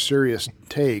 a more serious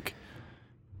take.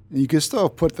 You could still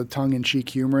put the tongue-in-cheek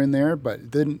humor in there,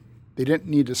 but they didn't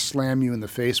need to slam you in the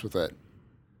face with it.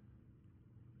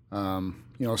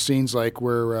 Scenes like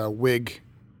where Wig,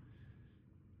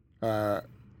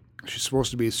 she's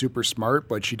supposed to be super smart,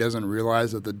 but she doesn't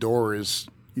realize that the door is,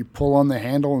 you pull on the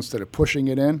handle instead of pushing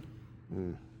it in.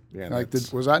 Yeah,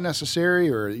 was that necessary,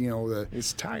 or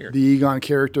it's tired. The Egon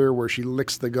character where she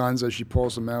licks the guns as she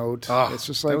pulls them out. Oh, it's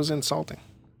just like that was insulting.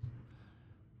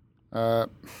 And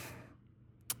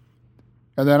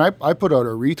then I put out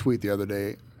a retweet the other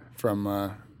day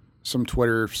from some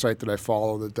Twitter site that I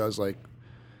follow that does like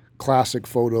classic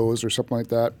photos or something like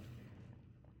that.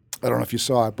 I don't know if you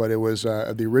saw it, but it was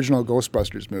the original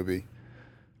Ghostbusters movie,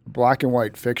 black and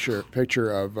white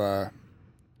picture of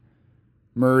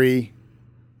Murray,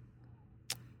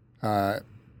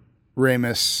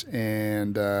 Ramis,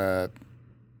 and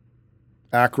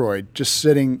Aykroyd just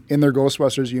sitting in their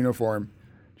Ghostbusters uniform,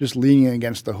 just leaning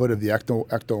against the hood of the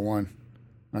Ecto-1. And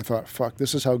I thought, fuck,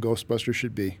 this is how Ghostbusters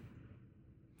should be.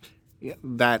 Yeah,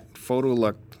 that photo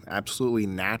looked absolutely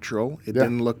natural. It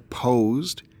didn't look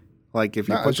posed. Like if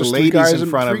you put the ladies in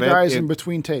front of it, three guys in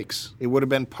between takes. It would have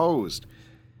been posed.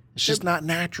 It's just not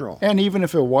natural. And even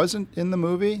if it wasn't in the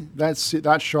movie, that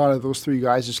shot of those three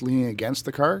guys just leaning against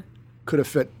the car could have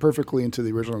fit perfectly into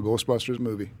the original Ghostbusters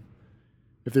movie.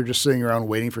 If they're just sitting around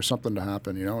waiting for something to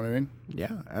happen, you know what I mean?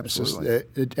 Yeah, absolutely.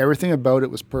 Everything about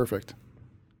it was perfect.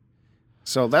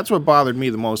 So that's what bothered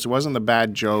me the most. It wasn't the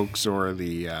bad jokes or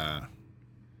the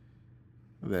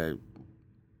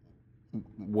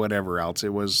whatever else.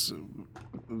 It was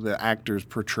the actor's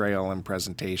portrayal and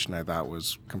presentation. I thought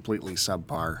was completely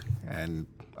subpar and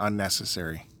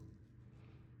unnecessary.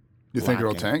 You think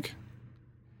it'll tank?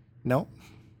 No.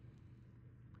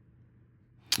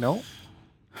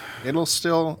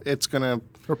 It's going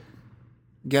to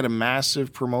get a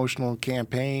massive promotional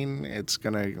campaign. It's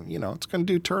going to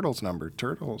do Turtles number.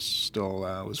 Turtles still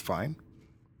was fine.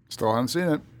 Still haven't seen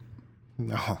it.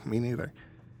 No, me neither.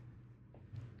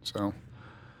 So,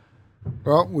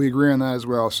 well, we agree on that as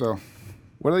well. So,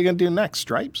 what are they going to do next?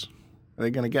 Stripes? Are they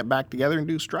going to get back together and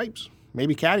do Stripes?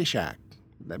 Maybe Caddyshack.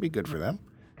 That'd be good for them.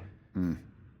 What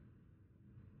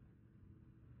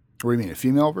do you mean, a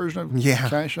female version of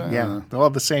Caddyshack? Yeah, they'll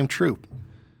have the same troupe.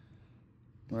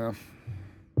 Well,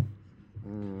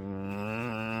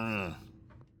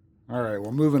 all right.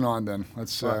 Well, moving on then.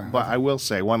 Let's. But I will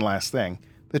say one last thing.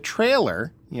 The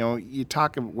trailer, you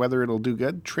talk of whether it'll do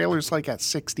good. Trailer's like at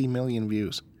 60 million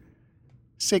views.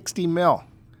 60 mil.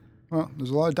 Well,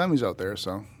 there's a lot of dummies out there,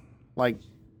 so. Like,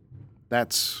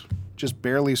 that's just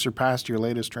barely surpassed your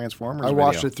latest Transformers I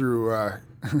watched it through.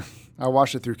 I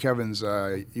watched it through Kevin's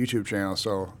YouTube channel,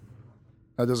 so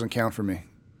that doesn't count for me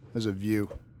as a view.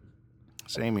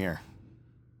 Same here.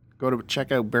 Go to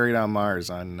check out Buried on Mars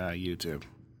on YouTube.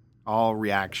 All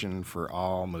reaction for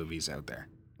all movies out there.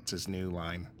 It's his new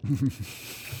line.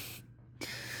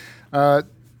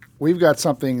 We've got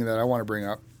something that I want to bring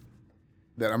up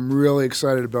that I'm really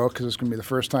excited about because it's going to be the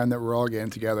first time that we're all getting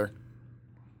together.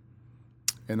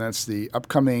 And that's the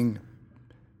upcoming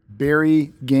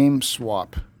Barrie Game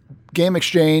Swap. Game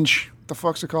Exchange. What the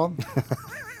fuck's it called?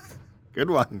 Good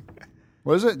one.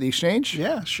 What is it? The Exchange?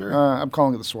 Yeah, sure. I'm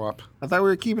calling it the Swap. I thought we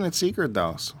were keeping it secret,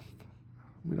 though. So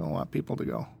we don't want people to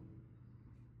go.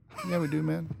 Yeah, we do,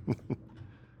 man.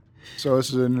 So this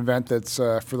is an event that's,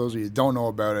 for those of you who don't know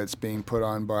about it, it's being put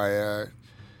on by,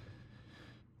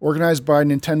 organized by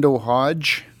Nintendo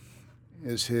Hodge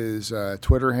is his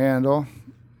Twitter handle.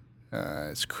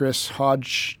 It's Chris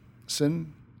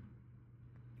Hodgson,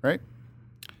 right?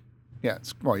 Yeah.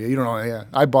 You don't know. Yeah,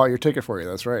 I bought your ticket for you.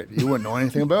 That's right. You wouldn't know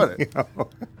anything about it.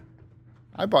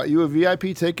 I bought you a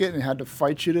VIP ticket and had to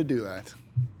fight you to do that.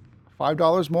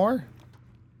 $5 more?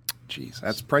 Jesus.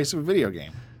 That's the price of a video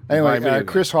game. Anyway,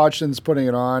 Chris Hodgson's putting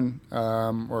it on,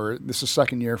 or this is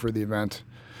second year for the event.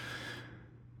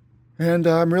 And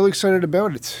I'm really excited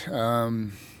about it.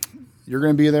 You're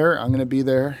going to be there. I'm going to be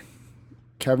there.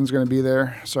 Kevin's going to be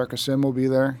there. Sarkasim will be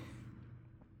there.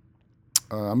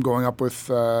 I'm going up with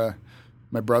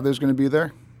my brother's going to be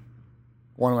there.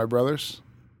 One of my brothers.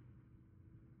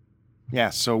 Yeah,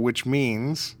 so which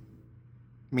means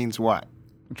what?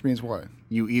 Which means what?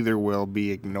 You either will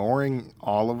be ignoring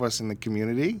all of us in the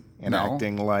community and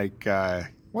acting like...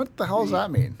 what the hell does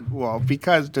that mean? Well,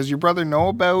 because does your brother know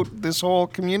about this whole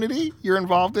community you're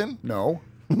involved in? No.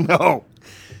 No.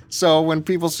 So when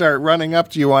people start running up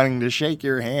to you wanting to shake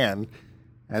your hand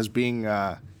as being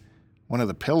one of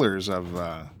the pillars of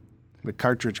the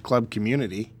Cartridge Club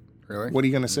community, really? What are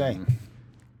you going to say?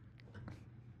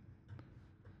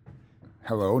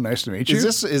 Hello, nice to meet you.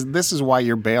 This is why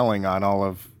you're bailing on all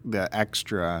of the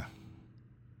extra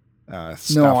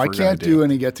stuff? No, I can't do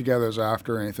any get-togethers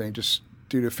after or anything, just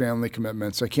due to family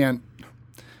commitments. I can't.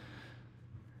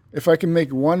 If I can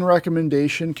make one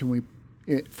recommendation,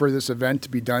 for this event to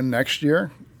be done next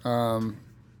year, and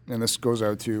this goes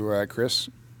out to Chris,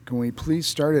 can we please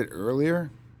start it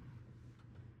earlier?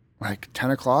 Like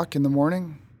 10 o'clock in the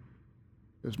morning?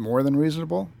 Is more than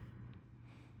reasonable.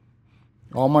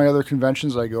 All my other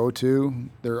conventions I go to,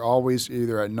 they're always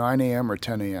either at 9 a.m. or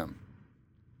 10 a.m.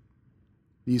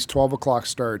 These 12 o'clock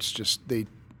starts, just they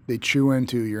chew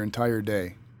into your entire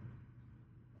day.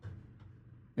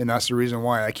 And that's the reason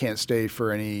why I can't stay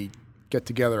for any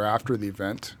get-together after the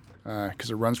event,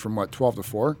 because it runs from, 12 to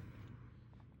 4?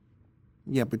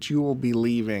 Yeah, but you will be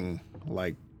leaving,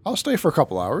 I'll stay for a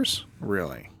couple hours.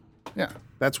 Really? Yeah.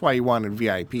 That's why you wanted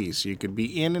VIP, so you could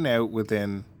be in and out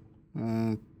within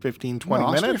 15, 20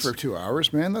 I'll minutes. stay for 2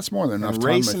 hours, man. That's more than enough time,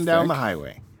 racing down the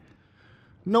highway.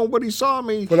 Nobody saw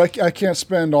me. But I can't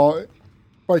spend all...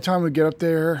 By the time we get up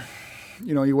there,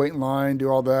 you wait in line, do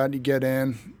all that, you get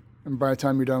in, and by the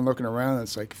time you're done looking around,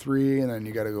 it's 3, and then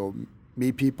you got to go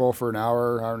meet people for an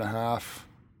hour, hour and a half,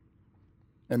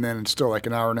 and then it's still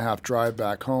an hour and a half drive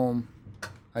back home.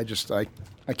 I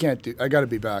can't do... I got to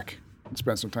be back and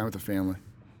spend some time with the family.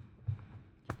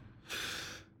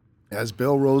 As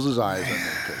Bill rolls his eyes at me,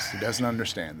 because he doesn't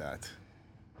understand that.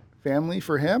 Family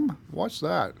for him? What's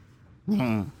that?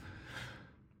 Yeah.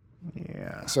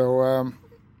 So,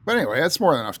 but anyway, that's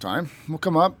more than enough time. We'll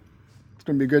come up. It's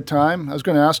going to be a good time. I was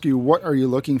going to ask you, what are you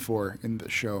looking for in the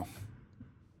show?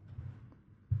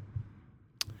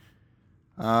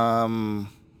 I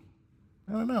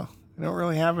don't know. I don't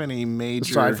really have any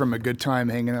major... Aside from a good time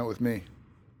hanging out with me.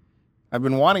 I've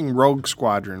been wanting Rogue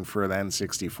Squadron for the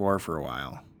N64 for a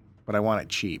while, but I want it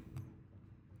cheap.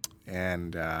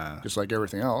 And... just like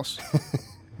everything else.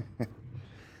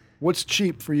 What's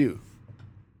cheap for you?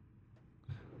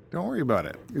 Don't worry about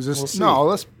it. Is this... We'll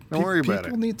no, don't worry about it.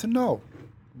 People need to know.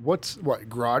 What,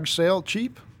 garage sale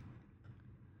cheap?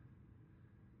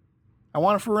 I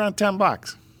want it for around $10.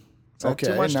 Is that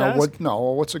too much to ask?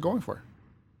 What's it going for?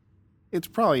 It's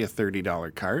probably a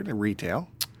 $30 card in retail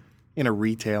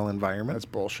environment. That's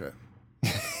bullshit.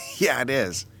 Yeah, it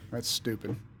is. That's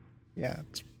stupid. Yeah,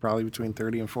 it's probably between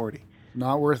 30 and 40.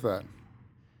 Not worth that.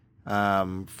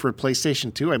 For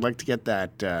PlayStation 2, I'd like to get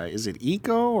that, is it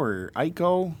Eco or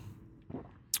ICO?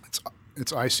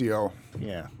 It's ICO.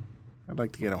 Yeah. I'd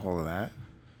like to get a hold of that.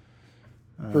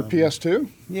 For PS2?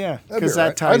 Yeah. Because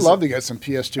that ties... I'd love to get some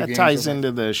PS2 games. That ties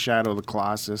into the Shadow of the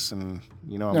Colossus, and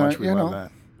you know how much we love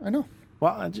that. I know.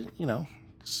 Well,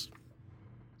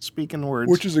 speaking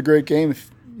words. Which is a great game if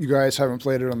you guys haven't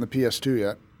played it on the PS2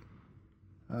 yet.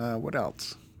 What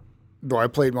else? Though I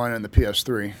played mine on the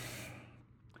PS3.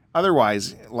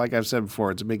 Otherwise, like I've said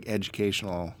before, it's a big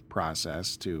educational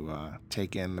process to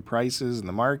take in the prices and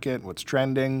the market, what's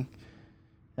trending,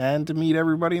 and to meet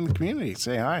everybody in the community,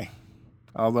 say hi.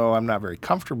 Although I'm not very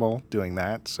comfortable doing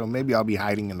that, so maybe I'll be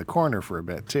hiding in the corner for a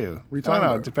bit, too. I don't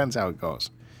know. It depends how it goes.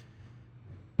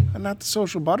 I'm not the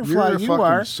social butterfly. You're a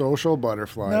fucking social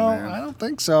butterfly, man. No, I don't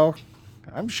think so.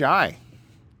 I'm shy.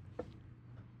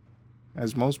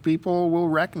 As most people will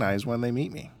recognize when they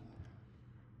meet me.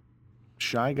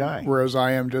 Shy guy. Whereas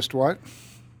I am just what?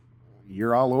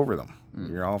 You're all over them.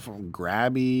 You're all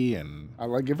grabby and... I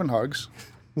like giving hugs.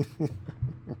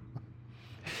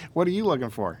 What are you looking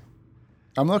for?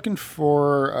 I'm looking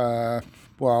for,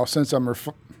 since I'm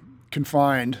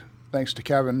confined, thanks to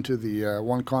Kevin, to the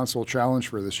one console challenge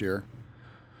for this year,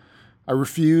 I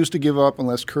refuse to give up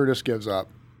unless Curtis gives up.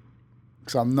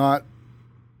 Because I'm not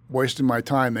wasting my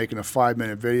time making a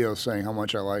 5-minute video saying how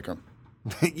much I like him.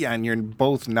 Yeah, and you're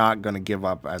both not going to give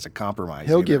up as a compromise.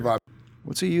 He'll give up.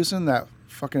 What's he using? That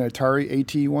fucking Atari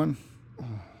AT one?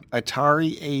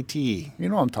 Atari AT. You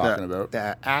know what I'm talking about.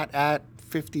 The at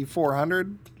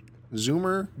 5400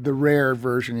 Zoomer? The rare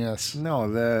version, yes. No,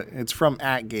 it's from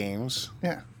At Games.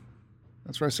 Yeah.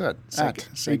 That's what I said.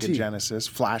 Sega Genesis.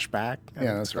 Flashback.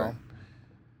 Yeah, that's right.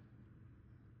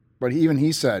 But even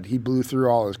he said he blew through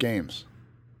all his games.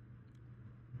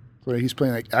 So he's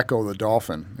playing like Echo the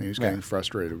Dolphin, and he's getting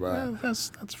frustrated by it.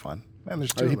 That's fun. And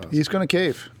there's two of those. He's going to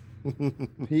cave.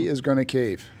 He is going to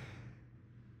cave.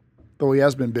 Though he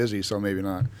has been busy, so maybe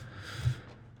not.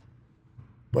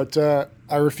 But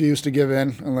I refuse to give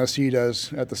in unless he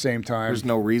does at the same time. There's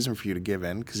no reason for you to give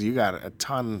in because you got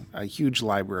a huge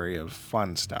library of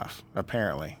fun stuff,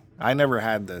 apparently. I never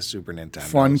had the Super Nintendo.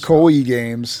 Fun Koei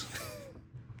games.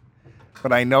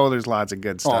 But I know there's lots of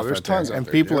good stuff there's out there. tons out and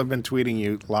there, people have been tweeting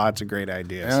you lots of great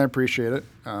ideas. And I appreciate it.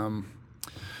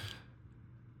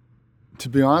 To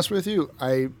be honest with you,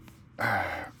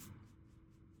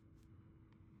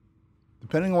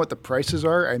 depending on what the prices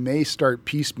are, I may start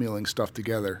piecemealing stuff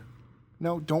together.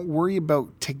 No, don't worry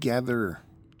about together.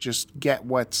 Just get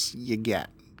what you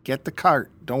get. Get the cart.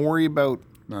 Don't worry about...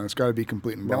 No, it's got to be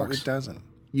complete in box. No, it doesn't.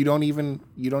 You don't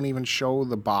even show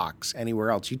the box anywhere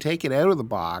else. You take it out of the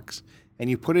box and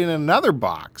you put it in another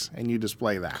box and you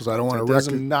display that. Because I don't want to wreck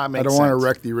it. I don't want to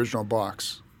wreck the original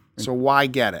box. So why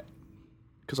get it?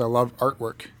 Because I love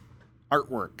artwork.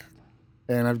 Artwork.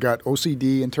 And I've got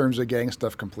OCD in terms of getting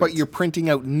stuff complete. But you're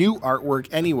printing out new artwork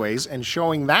anyways and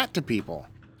showing that to people.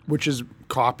 Which is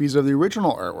copies of the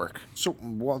original artwork. So,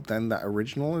 well, then the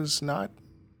original is not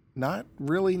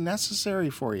really necessary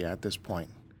for you at this point.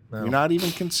 No. You're not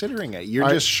even considering it. You're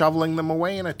just shoveling them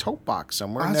away in a tote box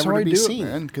somewhere, never to be seen.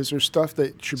 Man, because there's stuff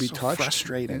that should be touched.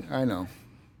 Frustrating. I know.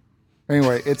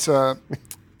 Anyway, it's I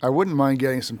wouldn't mind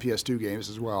getting some PS2 games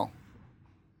as well.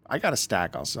 I got a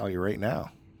stack. I'll sell you right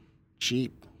now,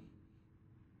 cheap.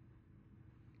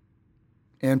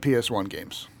 And PS1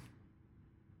 games.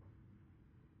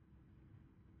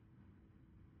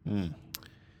 I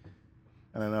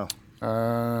don't know.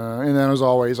 And then, as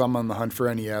always, I'm on the hunt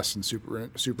for NES and Super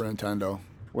Nintendo.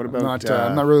 What about?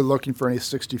 I'm not really looking for any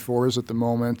 64s at the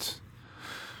moment.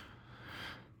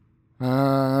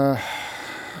 What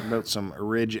about some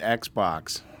Ridge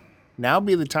Xbox? Now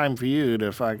be the time for you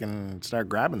to fucking start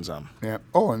grabbing some. Yeah.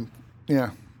 Oh, and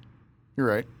yeah, you're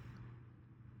right.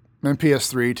 And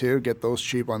PS3 too. Get those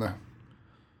cheap on the.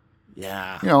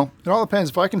 Yeah. You know, it all depends.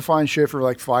 If I can find shit for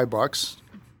like $5.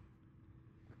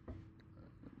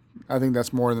 I think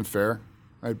that's more than fair.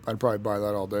 I'd probably buy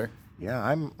that all day. Yeah,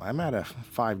 I'm at a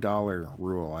 $5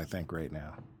 rule, I think, right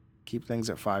now. Keep things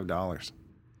at $5.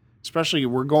 Especially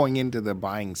we're going into the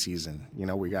buying season. You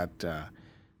know, we got the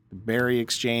Barrie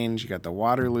Exchange, you got the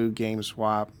Waterloo Game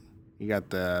Swap, you got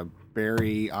the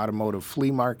Barrie Automotive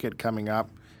Flea Market coming up,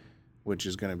 which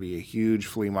is going to be a huge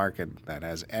flea market that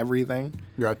has everything.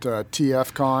 You got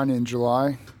TFCon in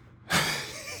July.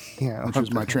 Yeah, which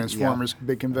is my Transformers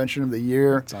big convention of the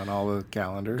year. It's on all the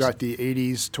calendars. Got the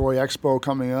 80s Toy Expo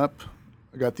coming up.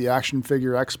 I got the Action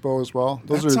Figure Expo as well.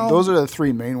 Those are the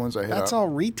three main ones I hit That's up. all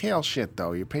retail shit,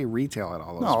 though. You pay retail at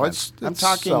all those events. I'm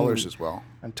talking sellers as well.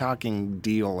 I'm talking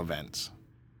deal events.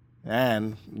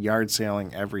 And yard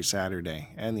sailing every Saturday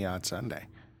and the odd Sunday.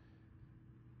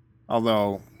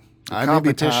 Although the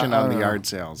competition on the yard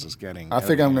sales is getting... I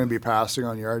think I'm going to be passing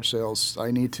on yard sales.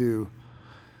 I need to...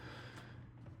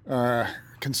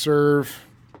 conserve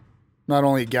not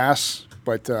only gas,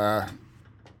 but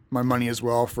my money as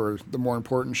well for the more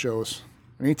important shows.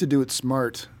 I need to do it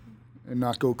smart and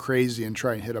not go crazy and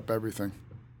try and hit up everything.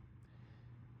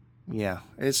 Yeah,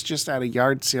 it's just at a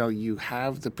yard sale, you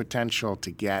have the potential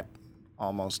to get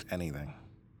almost anything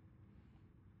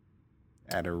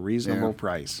at a reasonable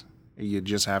price. You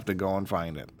just have to go and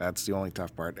find it. That's the only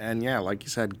tough part. And yeah, like you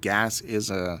said, gas is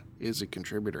a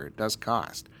contributor. It does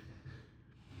cost.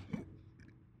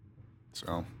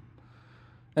 So,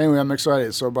 anyway, I'm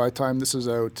excited. So by the time this is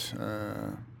out,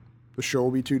 the show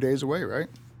will be 2 days away, right?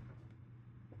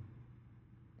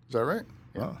 Is that right?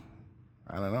 Well,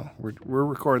 I don't know. We're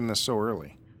recording this so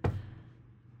early.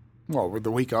 Well, we're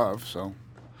the week of, so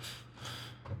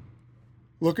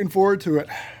looking forward to it.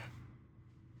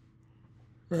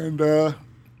 And I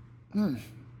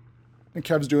think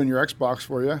Kev's doing your Xbox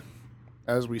for you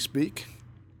as we speak.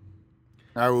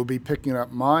 I will be picking up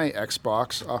my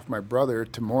Xbox off my brother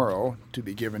tomorrow to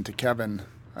be given to Kevin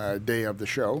day of the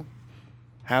show.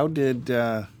 How did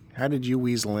you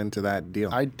weasel into that deal?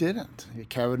 I didn't.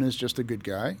 Kevin is just a good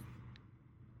guy.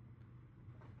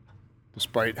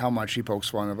 Despite how much he pokes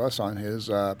fun of us on his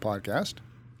podcast.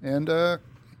 And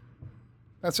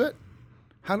that's it.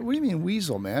 What do you mean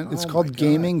weasel, man? It's called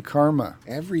Gaming Karma.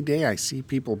 Every day I see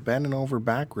people bending over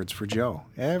backwards for Joe.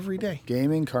 Every day.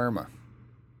 Gaming Karma.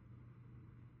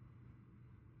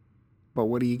 But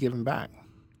what do you give him back?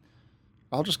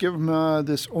 I'll just give him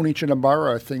this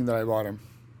Onichinabara thing that I bought him.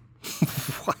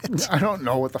 What? I don't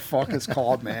know what the fuck it's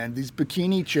called, man. These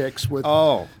bikini chicks with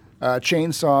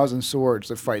chainsaws and swords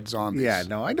that fight zombies. Yeah,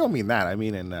 no, I don't mean that. I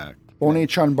mean in...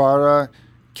 Onichinabara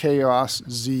Chaos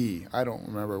Z. I don't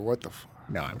remember what the fuck.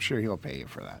 No, I'm sure he'll pay you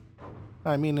for that.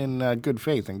 I mean in good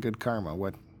faith and good karma.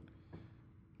 What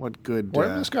good...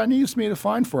 Whatever this guy needs me to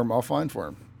find for him, I'll find for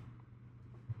him.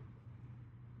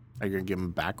 Are you going to give him a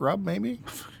back rub, maybe?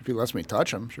 If he lets me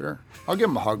touch him, sure. I'll give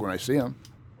him a hug when I see him.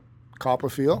 Cop a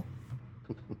feel.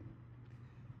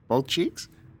 Both cheeks?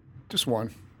 Just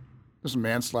one. Just a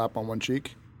man slap on one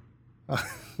cheek.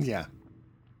 Yeah.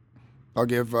 I'll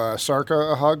give Sarka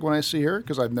a hug when I see her,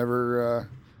 because I've never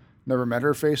met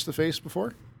her face-to-face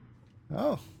before.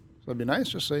 Oh. So it'd be nice.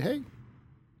 Just say, hey.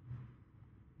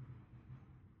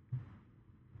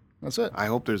 That's it. I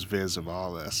hope there's viz of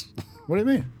all this. What do you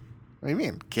mean? What do you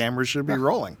mean? Cameras should be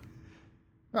rolling.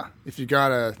 If you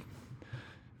got a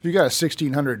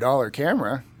 $1,600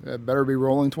 camera, it better be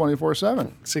rolling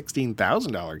 24/7.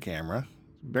 $16,000 camera,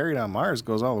 Buried on Mars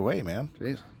goes all the way, man.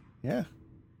 Jeez. Yeah,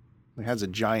 it has a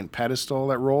giant pedestal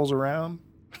that rolls around.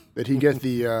 Did he get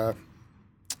the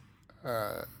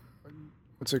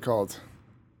what's it called?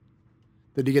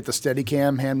 Did he get the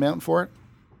Steadicam hand mount for it?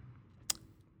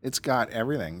 It's got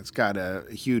everything. It's got a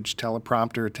huge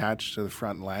teleprompter attached to the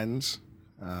front lens.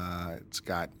 It's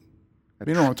got...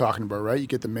 You know what I'm talking about, right? You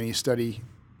get the mini steady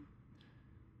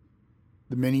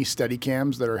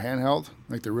cams that are handheld,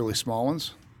 like the really small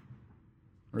ones.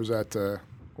 Or is that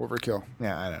overkill?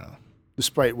 Yeah, I don't know.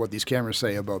 Despite what these cameras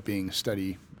say about being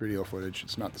steady video footage,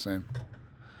 it's not the same.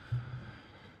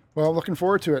 Well, looking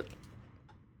forward to it.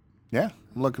 Yeah,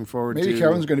 I'm looking forward to... Maybe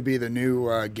Kevin's going to be the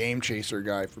new game chaser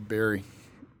guy for Barrie.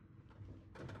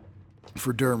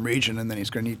 For Durham Region, and then he's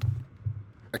going to need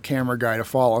a camera guy to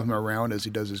follow him around as he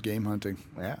does his game hunting.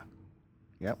 Yeah.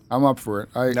 Yep. I'm up for it.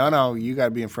 No, you got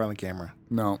to be in front of the camera.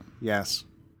 No. Yes.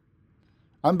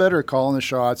 I'm better at calling the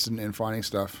shots and finding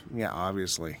stuff. Yeah,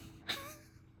 obviously.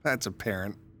 That's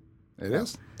apparent. It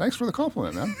is. Thanks for the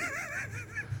compliment, man.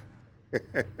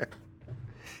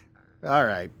 All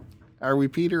right. Are we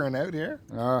petering out here?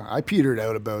 I petered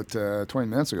out about 20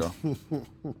 minutes ago.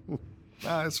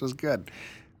 Oh, this was good.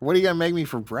 What are you going to make me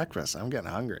for breakfast? I'm getting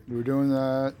hungry. We're doing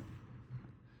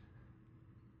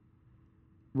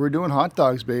hot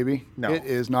dogs, baby. No. It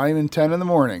is not even 10 in the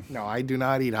morning. No, I do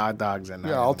not eat hot dogs at night.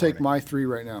 Yeah, I'll take my 3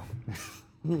 right now.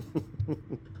 You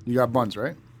got buns,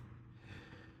 right?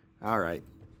 All right.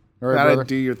 All right, gotta brother.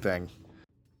 do your thing.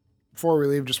 Before we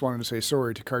leave, just wanted to say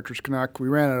sorry to Cartridge Canuck. We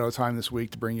ran out of time this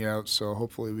week to bring you out, so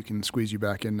hopefully we can squeeze you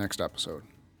back in next episode.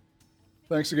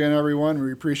 Thanks again, everyone.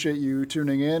 We appreciate you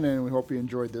tuning in, and we hope you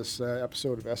enjoyed this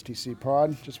episode of STC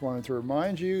Pod. Just wanted to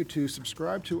remind you to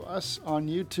subscribe to us on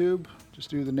YouTube. Just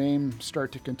do the name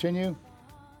Start to Continue.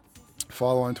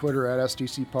 Follow on Twitter at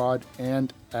STC Pod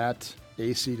and at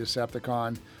AC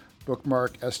Decepticon.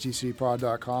 Bookmark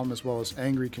stcpod.com as well as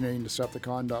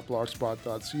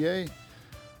angrycanadiandecepticon.blogspot.ca.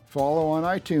 Follow on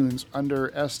iTunes under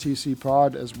STC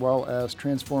Pod as well as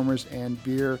Transformers and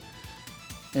Beer.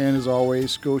 And as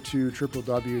always, go to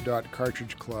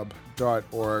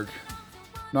www.cartridgeclub.org,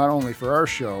 not only for our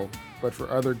show, but for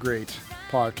other great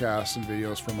podcasts and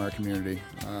videos from our community.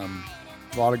 A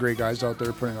lot of great guys out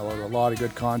there putting out a lot of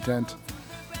good content.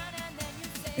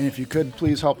 And if you could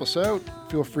please help us out,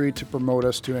 feel free to promote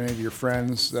us to any of your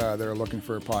friends that are looking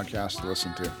for a podcast to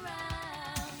listen to.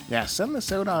 Yeah, send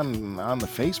this out on the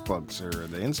Facebooks or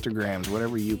the Instagrams,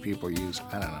 whatever you people use.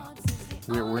 I don't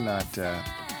know. We're not...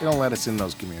 They don't let us in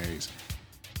those communities.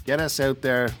 Get us out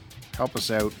there. Help us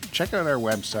out. Check out our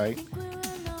website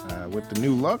with the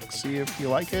new look. See if you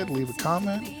like it. Leave a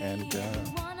comment. And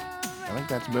I think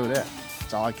that's about it.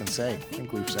 That's all I can say. I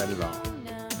think we've said it all.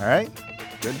 All right?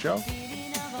 Good, Joe?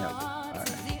 Yeah. All right.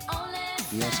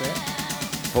 You going to say it?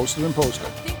 Post it and post it.